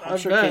 I'm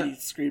sure Katie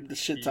screamed the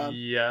shit ton.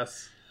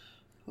 Yes.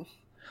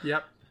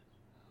 Yep.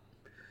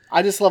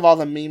 I just love all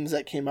the memes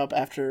that came up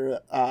after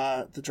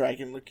the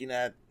dragon looking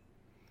at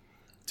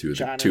two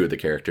of the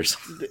characters.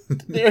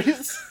 There it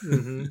is.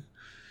 Mm-hmm.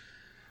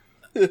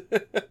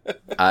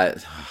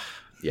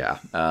 Yeah.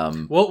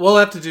 We'll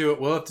have to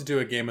do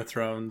a Game of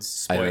Thrones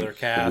spoiler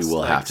cast. We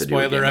will have to do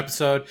a spoiler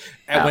episode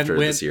after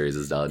the series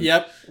is done.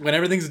 Yep. When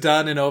everything's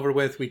done and over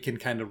with, we can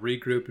kind of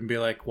regroup and be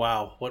like,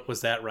 "Wow, what was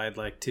that ride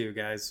like, too,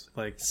 guys?"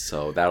 Like,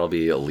 so that'll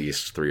be at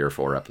least 3 or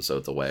 4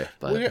 episodes away.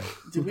 But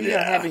we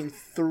are having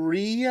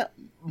 3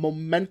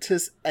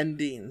 momentous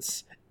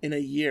endings in a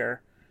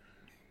year.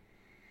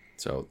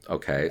 So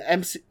okay,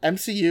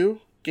 MCU,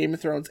 Game of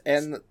Thrones,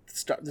 and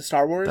the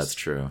Star Wars. That's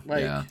true.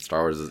 Yeah,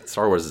 Star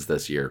Wars is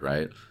this year,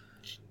 right?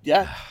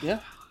 Yeah.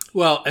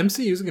 Well,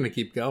 MCU is going to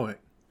keep going.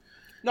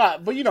 No,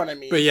 but you know what I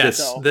mean. But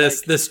yes,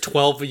 this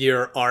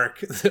 12-year arc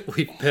that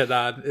we've been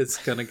on is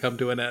going to come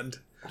to an end.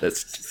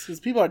 Because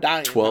people are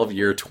dying.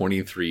 12-year,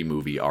 23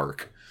 movie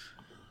arc.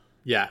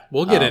 Yeah,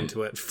 we'll get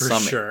into it for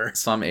sure.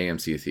 Some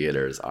AMC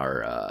theaters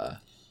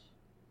are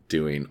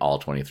doing all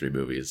 23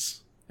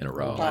 movies in a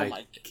row. Oh my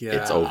God.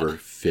 It's over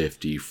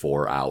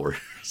 54 hours.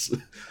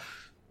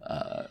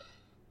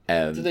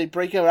 And do they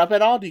break it up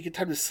at all? Do you get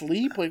time to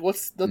sleep? Like,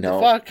 the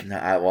fuck?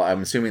 Well,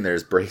 I'm assuming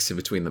there's breaks in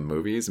between the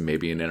movies,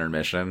 maybe an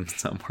intermission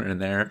somewhere in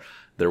there.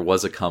 There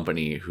was a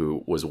company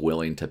who was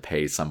willing to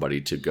pay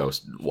somebody to go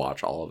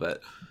watch all of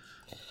it.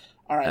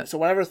 All right, so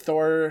whenever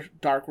Thor: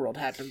 Dark World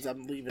happens,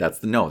 I'm leaving.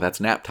 That's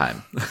nap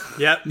time.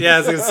 Yeah, I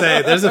was gonna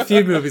say there's a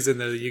few movies in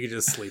there that you can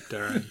just sleep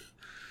during.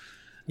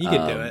 You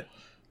can do it.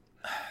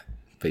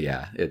 But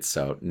yeah,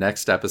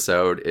 next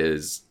episode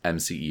is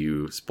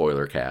MCU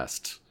spoiler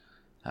cast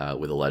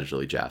with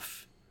Allegedly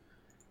Jeff.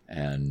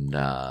 And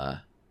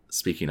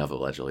speaking of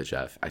Allegedly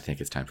Jeff, I think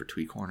it's time for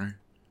Tweet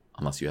Corner.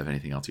 Unless you have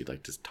anything else you'd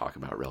like to talk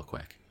about real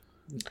quick.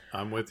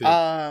 I'm with you.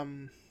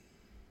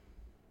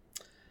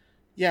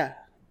 Yeah.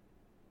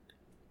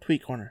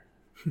 Tweet Corner.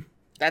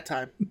 That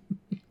time.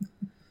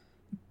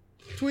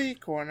 Tweet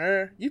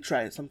Corner. You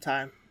try it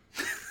sometime.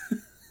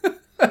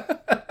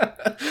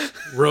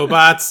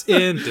 Robots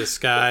in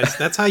disguise.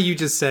 That's how you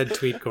just said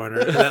Tweet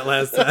Corner that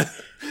last time.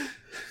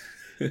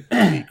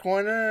 Tweet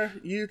Corner.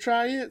 You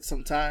try it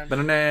sometime.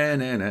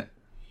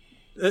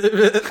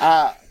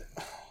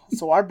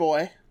 So our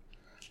boy,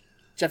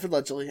 Jeff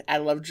Allegedly,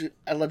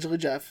 Allegedly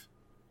Jeff,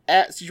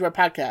 at CGY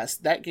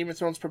Podcast. That Game of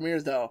Thrones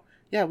premieres, though.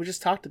 Yeah, we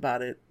just talked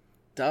about it.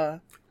 Duh.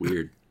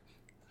 Weird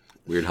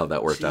how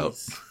that worked out.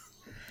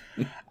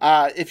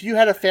 If you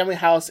had a family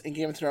house in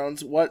Game of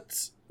Thrones,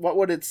 what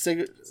would its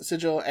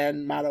sigil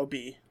and motto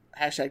be?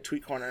 #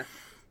 Tweet Corner.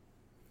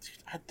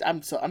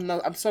 I'm so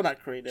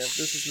not creative.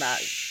 This is not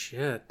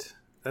shit.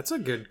 That's a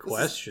good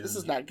question. This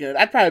is not good.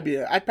 I'd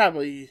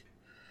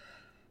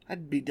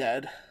be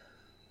dead.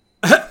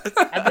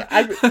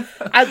 I'd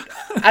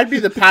be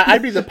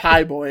the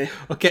pie boy.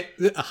 Okay.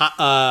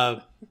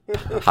 Hot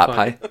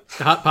pie.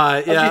 Hot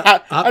pie.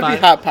 Yeah. I'd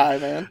be hot pie,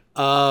 man.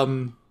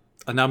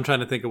 And now I'm trying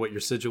to think of what your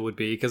sigil would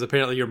be, because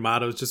apparently your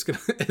motto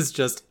is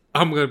just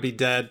I'm gonna be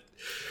dead.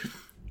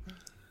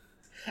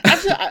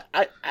 Actually,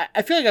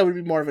 I feel like I would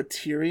be more of a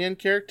Tyrion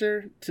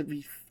character, to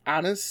be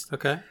honest.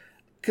 Okay.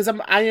 Because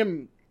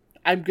I'm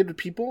good with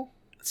people.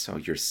 So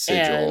your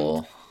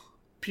sigil.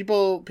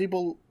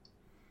 people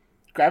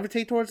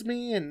gravitate towards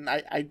me, and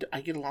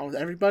I get along with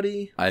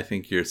everybody. I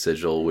think your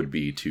sigil would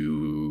be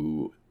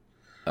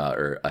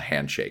or a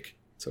handshake.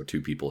 So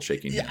 2 people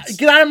shaking hands.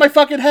 Get out of my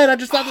fucking head! I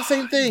just thought the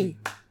same thing.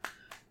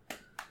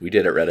 We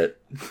did it, Reddit.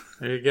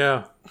 There you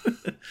go.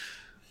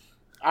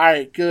 All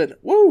right, good.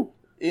 Woo!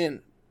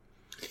 In.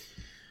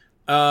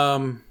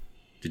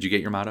 Did you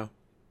get your motto?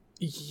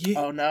 Yeah.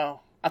 Oh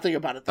no, I'll think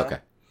about it though.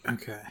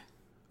 Okay.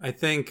 I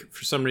think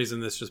for some reason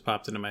this just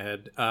popped into my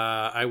head.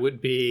 I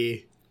would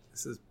be.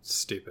 This is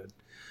stupid.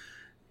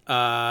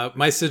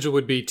 My sigil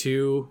would be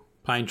 2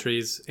 pine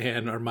trees,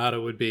 and our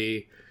motto would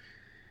be,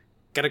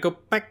 "Gotta go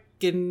back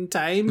in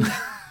time."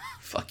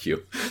 Fuck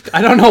you.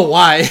 I don't know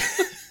why.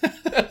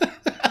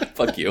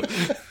 Fuck you.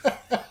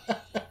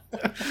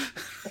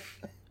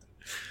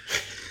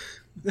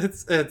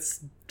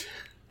 It's.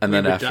 And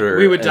then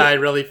we would die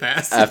really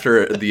fast.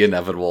 After the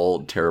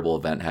inevitable terrible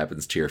event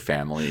happens to your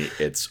family,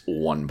 it's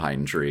 1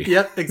 pine tree.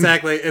 Yep,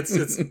 exactly.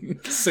 It's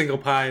single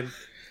pine.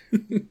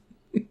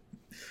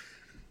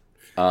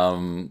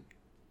 Mine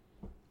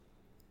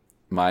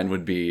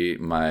would be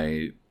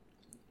my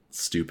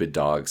stupid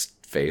dog's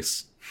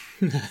face.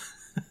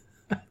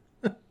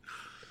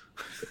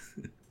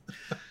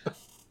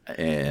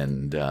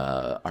 And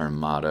our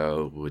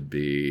motto would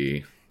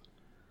be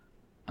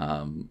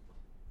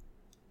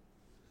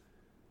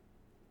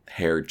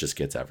hair just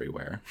gets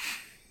everywhere.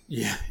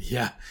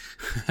 Yeah.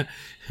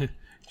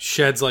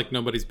 Sheds like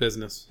nobody's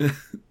business.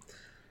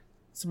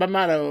 So my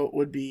motto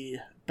would be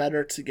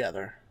better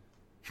together.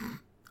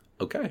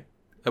 Okay.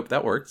 Oh,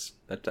 that works.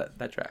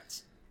 That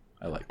tracks.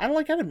 I don't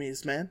like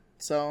enemies, man.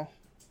 So I'm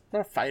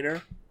not a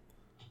fighter.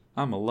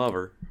 I'm a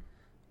lover.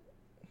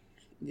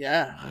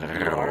 Yeah.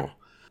 You are.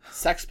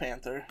 Sex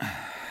Panther.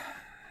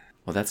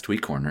 Well, that's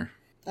Tweet Corner.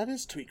 That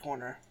is Tweet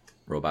Corner.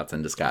 Robots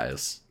in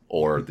Disguise.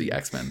 Or the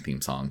X-Men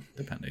theme song,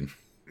 depending.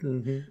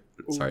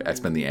 Mm-hmm. Sorry,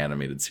 X-Men the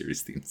Animated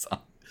Series theme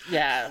song.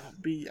 Yeah.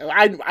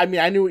 I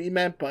mean, I knew what you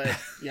meant, but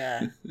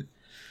yeah.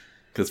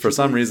 Because for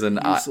some reason,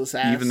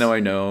 even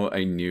though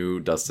I knew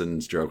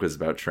Dustin's joke was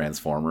about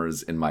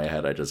Transformers, in my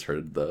head I just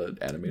heard the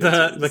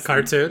animated the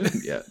cartoon.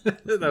 Yeah.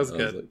 That was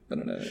good.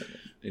 No.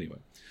 Anyway.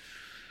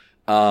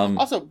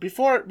 Also,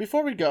 before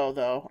we go,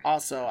 though,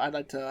 I'd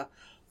like to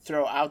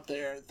throw out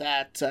there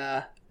that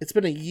it's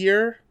been a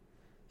year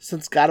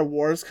since God of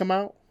War has come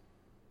out.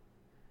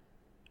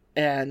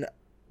 And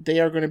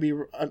they are going to be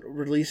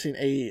releasing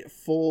a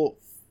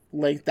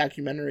full-length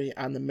documentary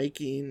on the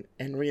making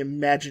and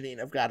reimagining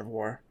of God of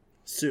War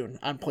soon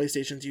on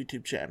PlayStation's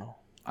YouTube channel.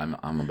 I'm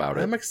about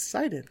it. I'm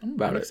excited.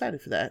 I'm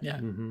excited for that. Yeah.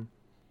 Mm-hmm.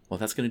 Well,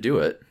 that's going to do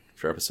it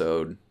for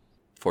episode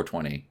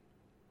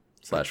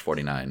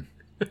 420/49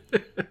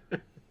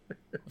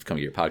 of Come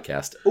Get Your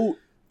Podcast. Oh,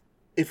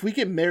 if we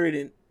get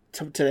married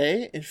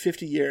today in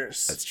 50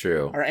 years, that's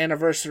true. Our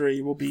anniversary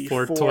will be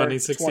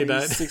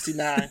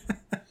 4/20/69.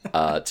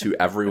 To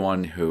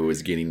everyone who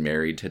is getting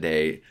married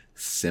today,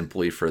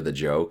 simply for the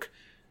joke,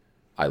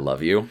 I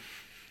love you.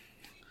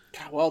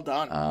 God, well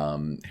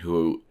done.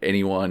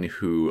 Anyone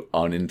who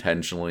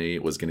unintentionally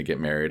was going to get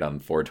married on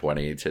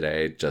 4/20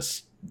 today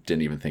just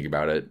didn't even think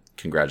about it.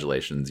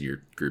 Congratulations,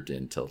 you're grouped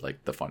into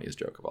like the funniest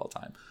joke of all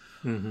time.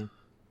 Mm-hmm.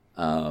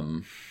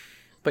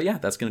 But yeah,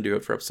 that's going to do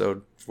it for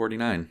episode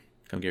 49.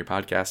 Come Get Your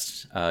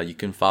Podcast. You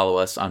can follow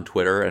us on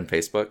Twitter and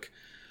Facebook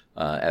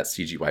at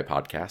CGY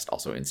Podcast,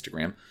 also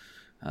Instagram.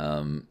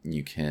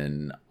 You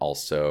can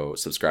also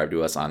subscribe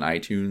to us on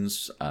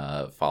iTunes,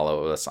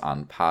 follow us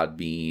on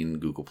Podbean,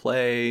 Google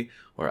Play,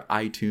 or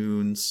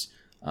iTunes,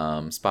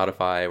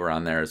 Spotify. We're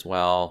on there as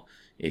well.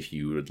 If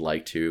you would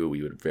like to,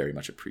 we would very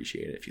much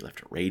appreciate it if you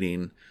left a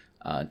rating,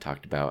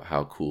 talked about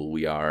how cool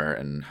we are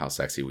and how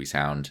sexy we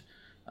sound.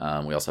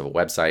 We also have a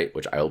website,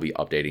 which I will be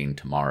updating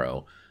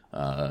tomorrow.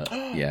 And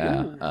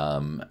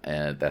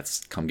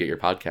that's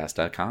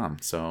comegetyourpodcast.com.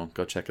 So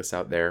go check us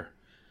out there.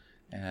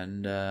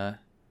 And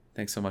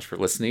thanks so much for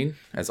listening,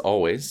 as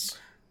always.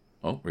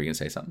 Oh, were you going to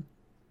say something?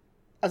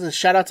 As a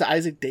shout out to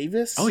Isaac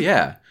Davis. Oh,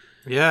 yeah.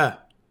 Yeah.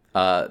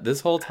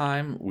 This whole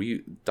time,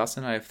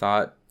 Dustin and I have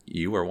thought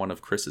you were one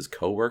of Chris's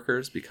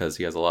co-workers because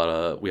we have a lot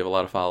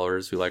of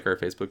followers who like our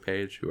Facebook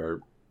page who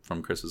are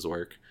from Chris's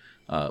work,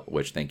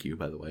 which thank you,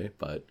 by the way.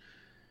 But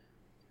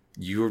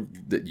you're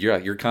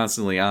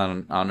constantly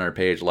on our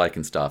page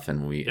liking stuff,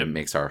 and it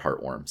makes our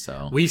heart warm.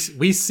 So we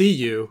see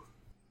you,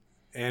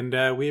 and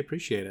we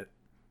appreciate it.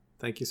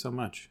 Thank you so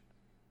much.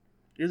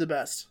 You're the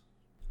best.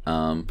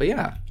 But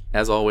yeah,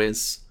 as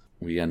always,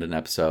 we end an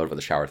episode with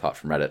a shower thought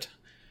from Reddit.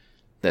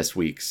 This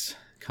week's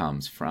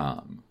comes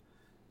from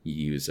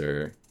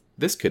user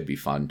This Could Be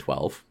Fun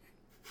 12.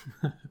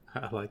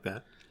 I like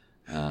that.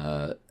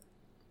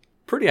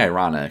 Pretty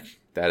ironic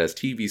that as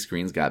TV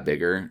screens got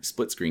bigger,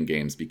 split screen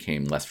games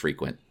became less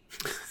frequent.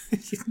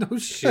 No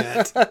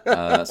shit.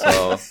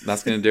 So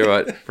that's going to do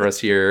it for us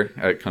here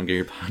at Come Get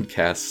Your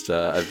Podcast.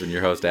 I've been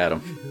your host,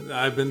 Adam.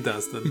 I've been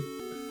Dustin.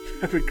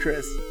 I've been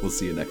Chris. We'll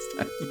see you next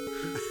time.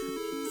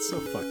 It's so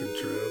fucking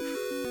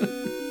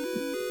true.